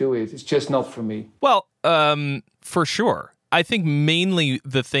 Do it. It's just not for me. Well, For sure. I think mainly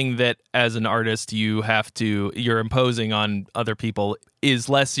the thing that as an artist you're imposing on other people is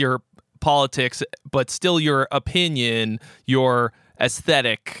less your politics, but still your opinion, your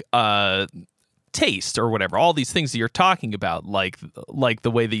aesthetic taste or whatever. All these things that you're talking about, like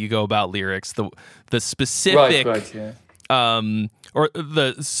the way that you go about lyrics, the specific right, yeah. Or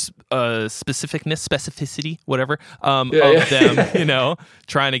the specificity, whatever, of them,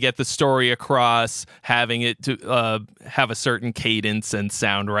 trying to get the story across, having it to have a certain cadence and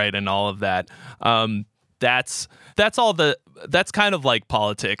sound right and all of that. That's kind of like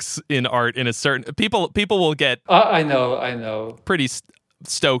politics in art in a certain, people will get I know pretty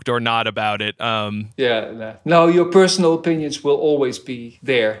stoked or not about it. No, your personal opinions will always be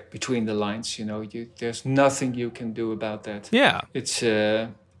there between the lines. There's nothing you can do about that. Yeah, it's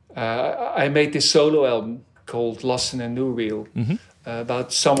I made this solo album called Lost in a New Reel,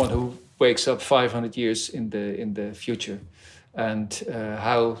 about someone who wakes up 500 years in the future, and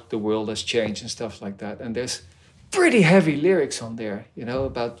how the world has changed and stuff like that. And there's pretty heavy lyrics on there,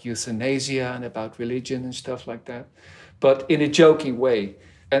 about euthanasia and about religion and stuff like that, but in a joking way.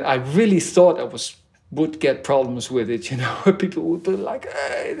 And I really thought I would get problems with it, people would be like,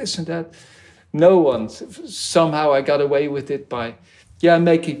 hey, this and that. No one. Somehow I got away with it by,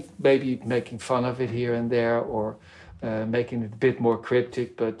 making fun of it here and there, or making it a bit more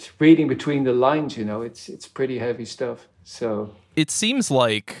cryptic, but reading between the lines, it's pretty heavy stuff. So it seems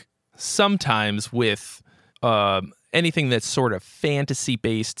like sometimes with anything that's sort of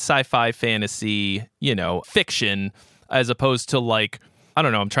fantasy-based, sci-fi fantasy, fiction, as opposed to like, I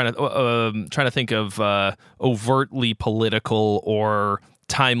don't know, I'm trying to think of overtly political or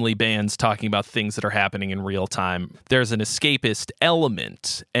timely bands talking about things that are happening in real time. There's an escapist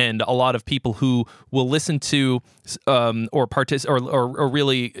element, and a lot of people who will listen to or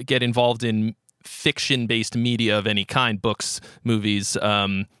really get involved in fiction-based media of any kind, books, movies,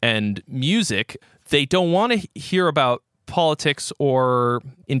 and music, they don't want to hear about politics or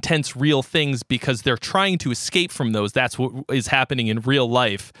intense real things because they're trying to escape from those. That's what is happening in real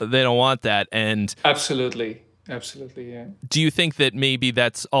life. They don't want that. And absolutely, yeah. Do you think that maybe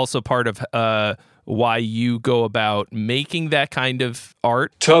that's also part of why you go about making that kind of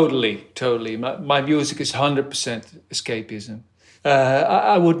art? Totally. My music is 100% escapism.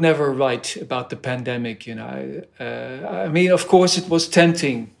 I would never write about the pandemic, I mean, of course, it was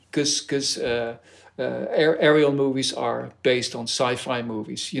tempting because aerial movies are based on sci-fi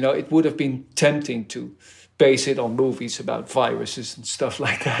movies. It would have been tempting to base it on movies about viruses and stuff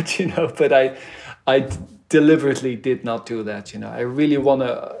like that, But I deliberately did not do that, I really want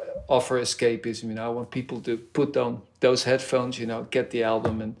to offer escapism, I want people to put on those headphones, get the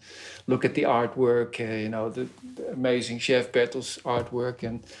album and look at the artwork, the amazing Chef Bertel's artwork,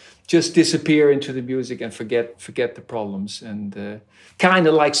 and just disappear into the music and forget the problems, and kind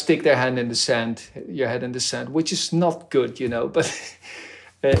of like stick your head in the sand, which is not good, but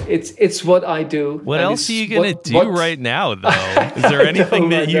it's what I do. What else are you gonna do right now, though? Is there anything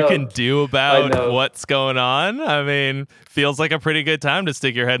that you can do about what's going on? I mean, feels like a pretty good time to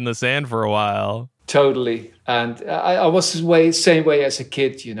stick your head in the sand for a while. Totally, and I was the same way as a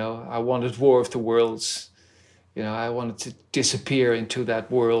kid. I wanted War of the Worlds. I wanted to disappear into that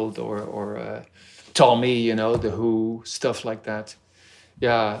world, or Tommy, the Who, stuff like that.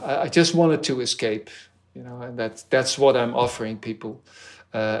 I just wanted to escape, and that's what I'm offering people.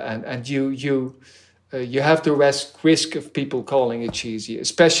 And you have the risk of people calling it cheesy,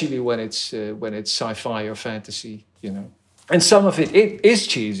 especially when it's sci-fi or fantasy, And some of it is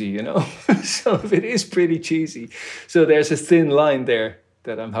cheesy, Some of it is pretty cheesy. So there's a thin line there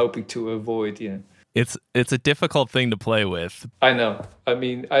that I'm hoping to avoid. Yeah. It's a difficult thing to play with. I know. I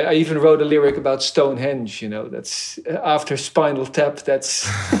mean, I even wrote a lyric about Stonehenge, That's after Spinal Tap. That's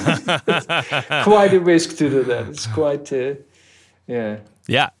quite a risk to do that. It's quite, yeah.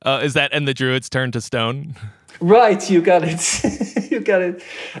 Yeah. Is that "And the Druids Turned to Stone"? Right. You got it. You got it.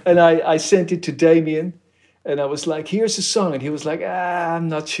 And I sent it to Damien. And I was like, here's a song. And he was like, I'm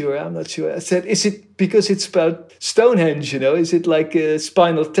not sure. I said, is it because it's about Stonehenge, Is it like a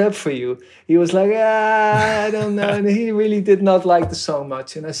Spinal Tap for you? He was like, I don't know. And he really did not like the song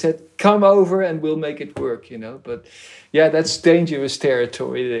much. And I said, come over and we'll make it work, But yeah, that's dangerous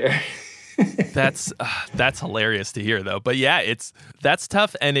territory there. That's hilarious to hear, though. But yeah, that's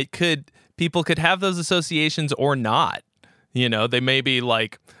tough. And people could have those associations or not. They may be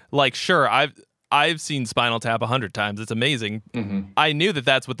like, sure, I've seen Spinal Tap 100 times. It's amazing. Mm-hmm. I knew that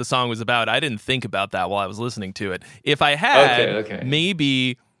that's what the song was about. I didn't think about that while I was listening to it. If I had,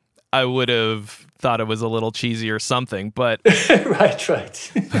 maybe I would have thought it was a little cheesy or something, but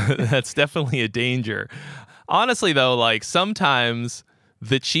right. That's definitely a danger. Honestly, though, like sometimes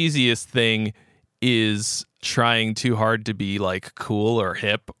the cheesiest thing is trying too hard to be like cool or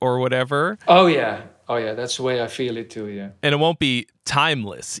hip or whatever. Oh yeah. Oh yeah, that's the way I feel it too, yeah. And it won't be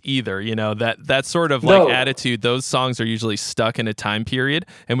timeless either, you know, that sort of No. like attitude. Those songs are usually stuck in a time period,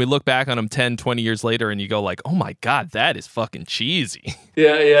 and we look back on them 10, 20 years later and you go like, oh my God, that is fucking cheesy.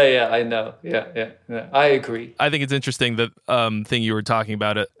 Yeah, I know. Yeah. I agree. I think it's interesting that thing you were talking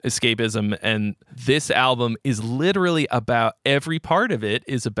about, escapism, and this album is literally about, every part of it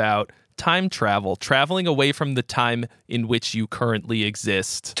is about time travel, traveling away from the time in which you currently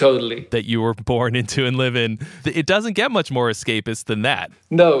exist. Totally. That you were born into and live in. It doesn't get much more escapist than that.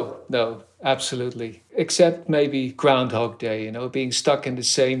 No, absolutely. Except maybe Groundhog Day, you know, being stuck in the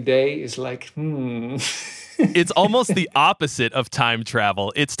same day is like, It's almost the opposite of time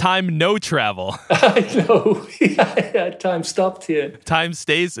travel. It's time no travel. I know. Yeah, time stopped here. Time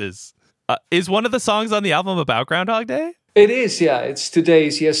stasis. Is one of the songs on the album about Groundhog Day? It is, yeah. It's today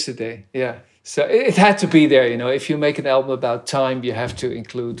is yesterday, yeah. So it had to be there, you know. If you make an album about time, you have to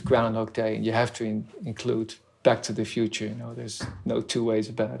include Groundhog Day, and you have to include Back to the Future, you know. There's no two ways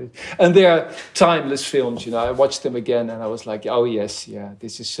about it. And they are timeless films, you know. I watched them again, and I was like, oh yes, yeah,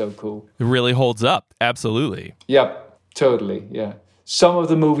 this is so cool. It really holds up, absolutely. Yep, totally, yeah. Some of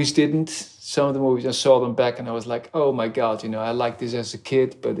the movies didn't. Some of the movies, I saw them back and I was like, oh my God, you know, I liked this as a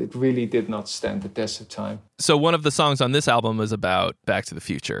kid, but it really did not stand the test of time. So one of the songs on this album is about Back to the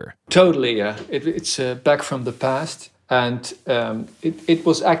Future. Totally, yeah. It's Back from the Past. And it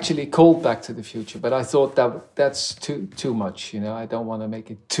was actually called Back to the Future, but I thought that's too much, you know. I don't want to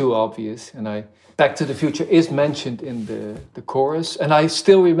make it too obvious. And Back to the Future is mentioned in the chorus. And I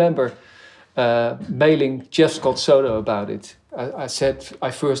still remember mailing Jeff Scott Soto about it. I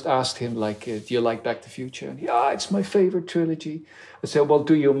first asked him, like, do you like Back to the Future? And yeah, it's my favorite trilogy. I said, well,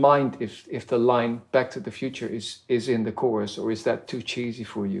 do you mind if the line Back to the Future is in the chorus, or is that too cheesy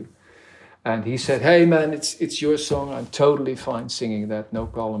for you? And he said, hey man, it's your song. I'm totally fine singing that, no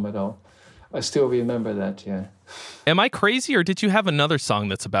problem at all. I still remember that, yeah. Am I crazy, or did you have another song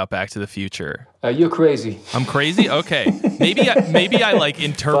that's about Back to the Future? You're crazy. I'm crazy? Okay. Maybe I like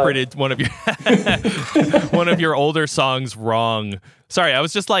interpreted one of your older songs wrong. Sorry, I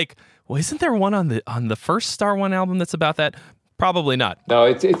was just like, well, isn't there one on the first Star One album that's about that? Probably not. No,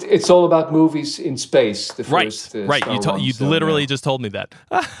 it's all about movies in space. The first, right. You literally just told me that.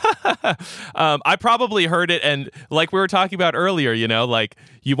 I probably heard it, and like we were talking about earlier, you know, like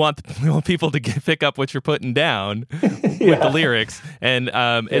you want people to pick up what you're putting down with the lyrics, and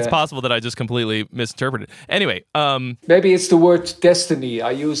it's possible that I just completely misinterpreted. Anyway, maybe it's the word destiny. I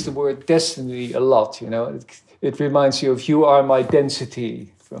use the word destiny a lot. You know, it reminds you of "You Are My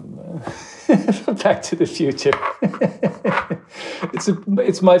Density" from Back to the Future.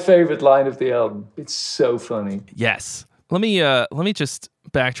 It's my favorite line of the album. It's so funny. Yes. Let me just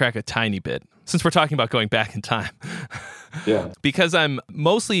backtrack a tiny bit, since we're talking about going back in time. Yeah. Because I'm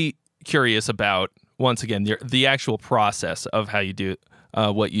mostly curious about, once again, the actual process of how you do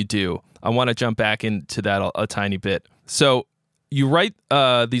what you do. I want to jump back into that a tiny bit. So you write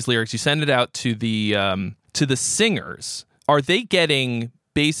these lyrics, you send it out to the singers. Are they getting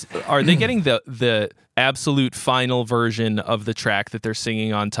the absolute final version of the track that they're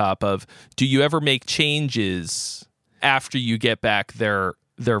singing on top of? Do you ever make changes after you get back their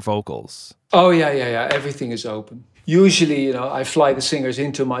vocals? Oh yeah. Everything is open. Usually, you know, I fly the singers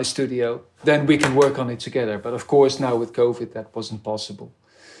into my studio, then we can work on it together. But of course, now with COVID, that wasn't possible.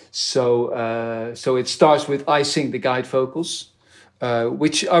 So it starts with I sing the guide vocals,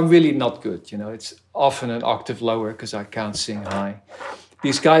 which are really not good. You know, it's often an octave lower because I can't sing high.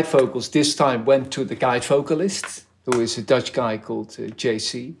 These guide vocals this time went to the guide vocalist, who is a Dutch guy called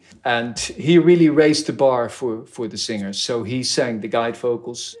JC. And he really raised the bar for the singers. So he sang the guide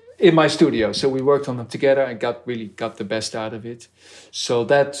vocals in my studio. So we worked on them together and got the best out of it. So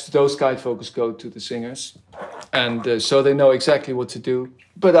those guide vocals go to the singers. And so they know exactly what to do.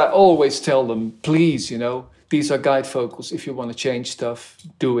 But I always tell them, please, you know, these are guide vocals. If you want to change stuff,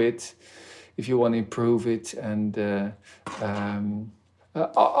 do it. If you want to improve it. And the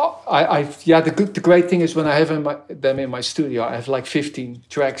great thing is when I have them in my studio, I have like 15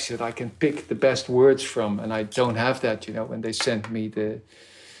 tracks that I can pick the best words from, and I don't have that, you know, when they send me the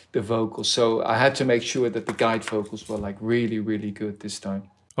vocals. So I had to make sure that the guide vocals were like really, really good this time.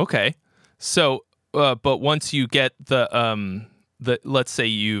 Okay, so but once you get the let's say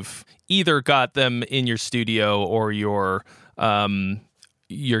you've either got them in your studio or you're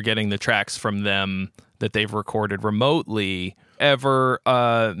getting the tracks from them that they've recorded remotely, ever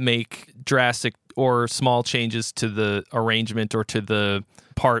make drastic or small changes to the arrangement or to the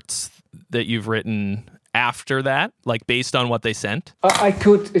parts that you've written after that, like based on what they sent? I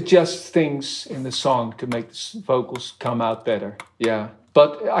could adjust things in the song to make the vocals come out better. Yeah.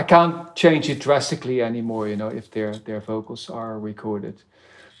 But I can't change it drastically anymore, if their vocals are recorded.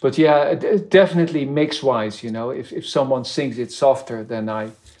 But yeah, definitely mix-wise, if someone sings it softer than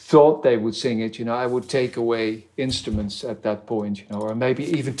I thought they would sing it, I would take away instruments at that point, or maybe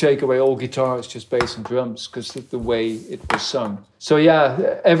even take away all guitars, just bass and drums, because of the way it was sung. So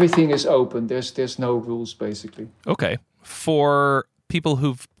yeah, everything is open. There's no rules, basically. Okay. For people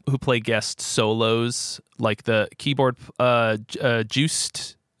who play guest solos, like the keyboard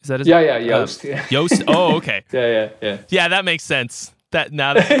Joost, is that his name? Yeah, Joost. Joost? Oh, okay. Yeah. Yeah, that makes sense. That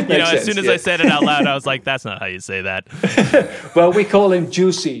now, as soon as I said it out loud, I was like, "That's not how you say that." Well, we call him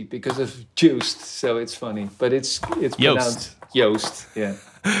Juicy because of juiced, so it's funny, but it's pronounced Joost. Yeah.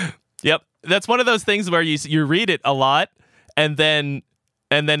 Yep, that's one of those things where you read it a lot, and then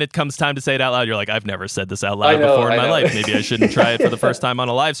it comes time to say it out loud. You're like, "I've never said this out loud before in my life. Maybe I shouldn't try it for the first time on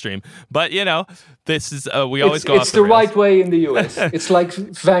a live stream." But this is we always go. It's the right way in the US. It's like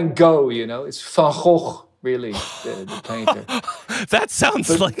Van Gogh. It's Van Gogh. Really, the painter. That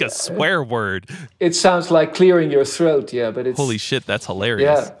sounds like a swear word. It sounds like clearing your throat, yeah, but it's... Holy shit, that's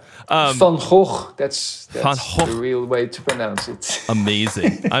hilarious. Yeah. Van Gogh, that's Van Gogh. The real way to pronounce it.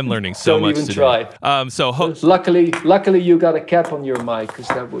 Amazing. I'm learning so much today. Don't even try. Luckily you got a cap on your mic, because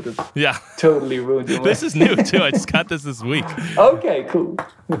that would have totally ruined your This is new, too. I just got this week. Okay, cool.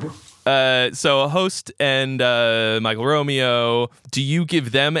 So host and Michael Romeo, do you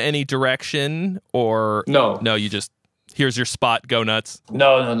give them any direction, or no? You just, here's your spot, go nuts.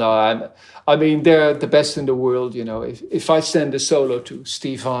 No. I mean, they're the best in the world. If I send a solo to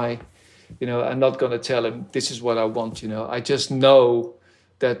Steve Vai, I'm not going to tell him this is what I want. I just know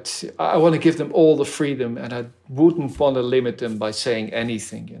that I want to give them all the freedom, and I wouldn't want to limit them by saying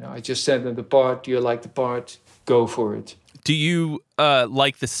anything. I just send them the part. Do you like the part? Go for it. Do you,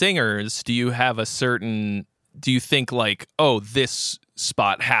 like the singers, do you think like, oh, this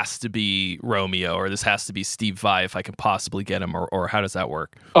spot has to be Romeo, or this has to be Steve Vai if I can possibly get him, or how does that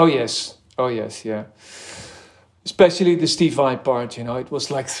work? Oh, yes, yeah. Especially the Steve Vai part, it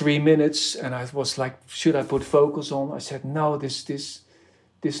was like 3 minutes, and I was like, should I put vocals on? I said, no, this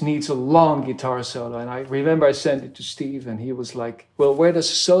needs a long guitar solo. And I remember I sent it to Steve, and he was like, well, where does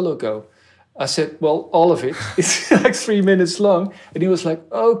the solo go? I said, well, all of it. It's like 3 minutes long. And he was like,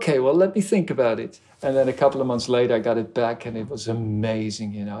 okay, well, let me think about it. And then a couple of months later, I got it back, and it was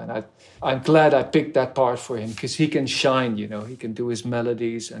amazing, And I'm glad I picked that part for him, because he can shine, He can do his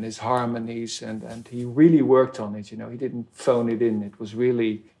melodies and his harmonies, and he really worked on it, He didn't phone it in. It was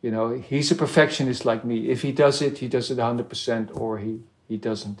really, he's a perfectionist like me. If he does it 100%, or he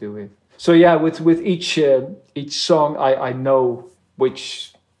doesn't do it. So yeah, with each song, I know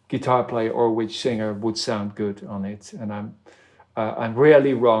which guitar player or which singer would sound good on it, and I'm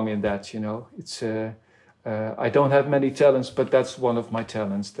rarely wrong in that. It's I don't have many talents, but that's one of my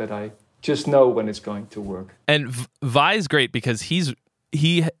talents, that I just know when it's going to work. And Vai's great because he's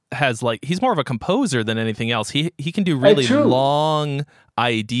more of a composer than anything else. He can do really long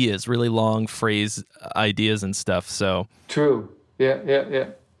ideas, really long phrase ideas and stuff. So true.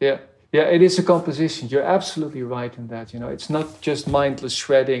 Yeah, it is a composition. You're absolutely right in that. It's not just mindless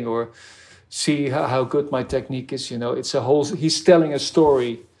shredding or see how good my technique is. It's a whole. He's telling a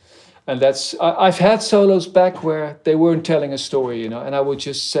story, and that's. I've had solos back where they weren't telling a story. And I would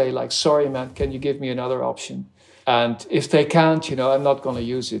just say like, "Sorry, man, can you give me another option?" And if they can't, I'm not going to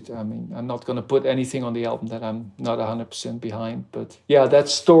use it. I mean, I'm not going to put anything on the album that I'm not 100% behind. But yeah, that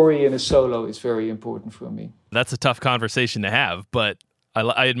story in a solo is very important for me. That's a tough conversation to have, but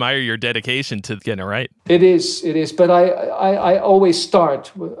I admire your dedication to getting it right. It is. But I always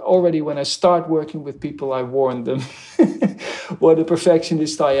start, already when I start working with people, I warn them what a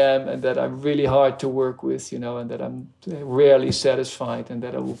perfectionist I am, and that I'm really hard to work with, and that I'm rarely satisfied, and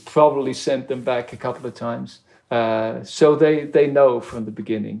that I will probably send them back a couple of times. So they know from the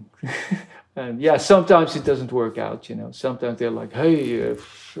beginning. And yeah, sometimes it doesn't work out, Sometimes they're like, hey,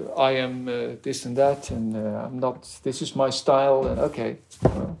 I am this and that, and I'm not, this is my style. And okay,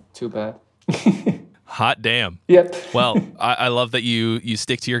 well, too bad. Hot damn. Yep. Well, I love that you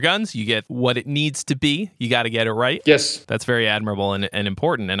stick to your guns. You get what it needs to be. You got to get it right. Yes. That's very admirable and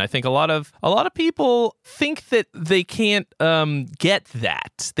important. And I think a lot of people think that they can't get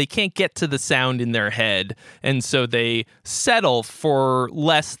that. They can't get to the sound in their head. And so they settle for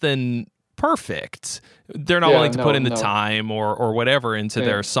less than perfect. They're not willing to put in the time or whatever into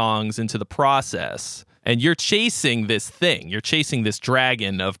their songs, into the process. And you're chasing this thing. You're chasing this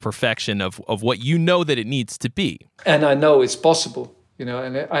dragon of perfection of what you know that it needs to be. And I know it's possible, and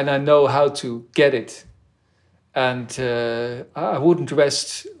I know how to get it And I wouldn't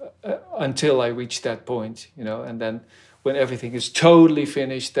rest until I reach that point, and then when everything is totally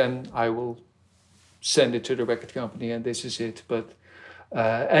finished, then I will send it to the record company and this is it. But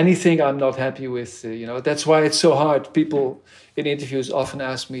anything I'm not happy with, that's why it's so hard. People in interviews often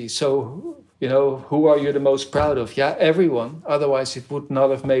ask me, so, who are you the most proud of? Yeah, everyone. Otherwise, it would not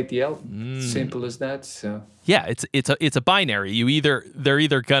have made the album. Simple as that. So. Yeah, it's a binary. They're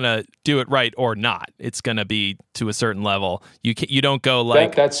either gonna do it right or not. It's gonna be to a certain level. You don't go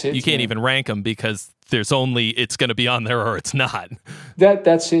like that's it, you can't even rank them because there's only it's gonna be on there or it's not.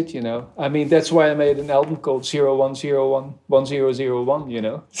 That's it. I mean, that's why I made an album called 0101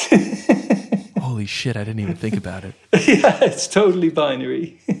 1001. Holy shit! I didn't even think about it. Yeah, it's totally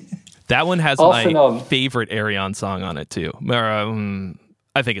binary. That one has my favorite Arjen song on it too.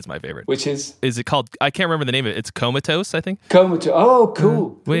 I think it's my favorite. Which is? Is it called? I can't remember the name of it. It's Comatose, I think. Comatose. Oh,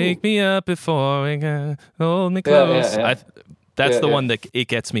 cool. Wake me up before we go. Hold me close. Yeah. That's the one that it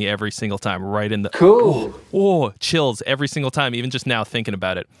gets me every single time. Right in the cool. Oh, chills every single time. Even just now thinking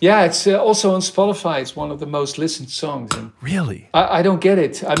about it. Yeah, it's also on Spotify. It's one of the most listened songs. And really? I don't get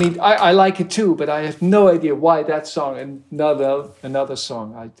it. I mean, I like it too, but I have no idea why that song and another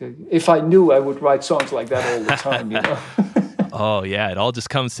song. If I knew, I would write songs like that all the time. Oh yeah, it all just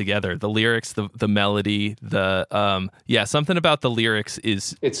comes together. The lyrics, the melody, something about the lyrics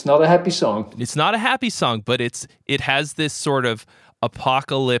is. It's not a happy song. It's not a happy song, but it has this sort of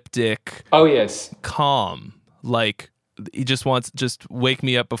apocalyptic. Oh yes. Calm, like he just wants wake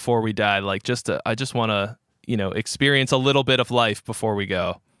me up before we die. Like I just want to experience a little bit of life before we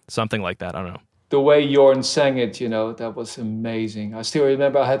go. Something like that. I don't know. The way Jorn sang it, that was amazing. I still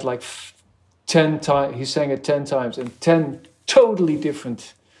remember I had like 10 times. He sang it 10 times and 10. Totally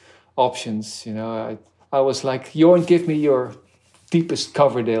different options, I was like, Jorn, give me your deepest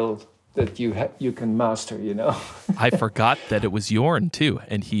Coverdale that you can master, I forgot that it was Jorn too,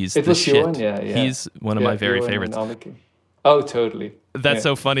 and he's it the was shit. Jorn, yeah. He's one of my very favorites. Oh, totally. That's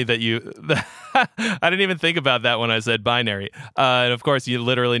so funny that I didn't even think about that when I said binary. And of course, you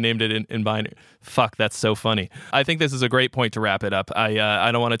literally named it in binary. Fuck, that's so funny. I think this is a great point to wrap it up.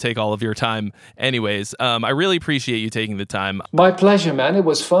 I don't want to take all of your time anyways. I really appreciate you taking the time. My pleasure, man. It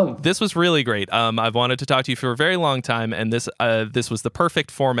was fun. This was really great. I've wanted to talk to you for a very long time, and this was the perfect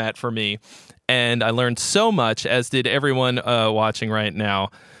format for me. And I learned so much, as did everyone watching right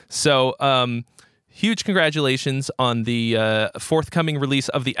now. So, huge congratulations on the forthcoming release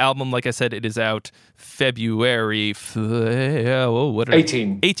of the album. Like I said, it is out February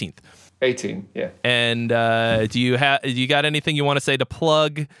 18th. 18, yeah. And do you got anything you want to say to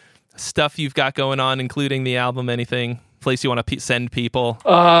plug? Stuff you've got going on, including the album? Anything? Place you want to send people?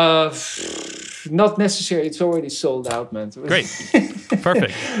 Not necessary. It's already sold out, man. Great.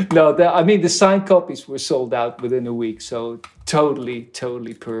 Perfect. No, the signed copies were sold out within a week, so totally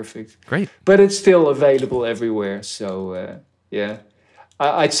perfect. Great. But it's still available everywhere, so yeah.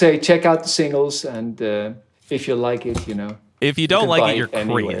 I'd say check out the singles, and if you like it, If you don't like it, you're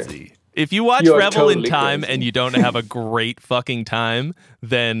anywhere. crazy. If you watch Rebel totally in Time crazy. and you don't have a great fucking time,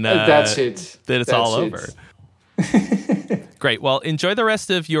 then that's it. Then it's all over. Great. Well, enjoy the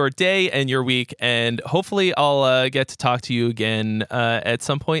rest of your day and your week, and hopefully I'll get to talk to you again at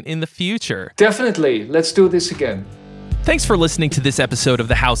some point in the future. Definitely. Let's do this again. Thanks for listening to this episode of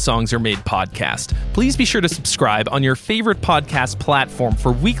the How Songs Are Made podcast. Please be sure to subscribe on your favorite podcast platform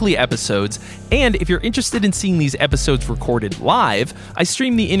for weekly episodes. And if you're interested in seeing these episodes recorded live, I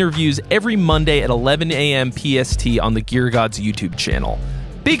stream the interviews every Monday at 11 a.m. PST on the Gear Gods YouTube channel.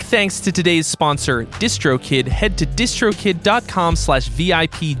 Big thanks to today's sponsor, DistroKid. Head to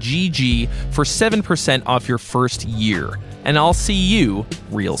distrokid.com/VIPGG for 7% off your first year. And I'll see you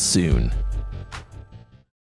real soon.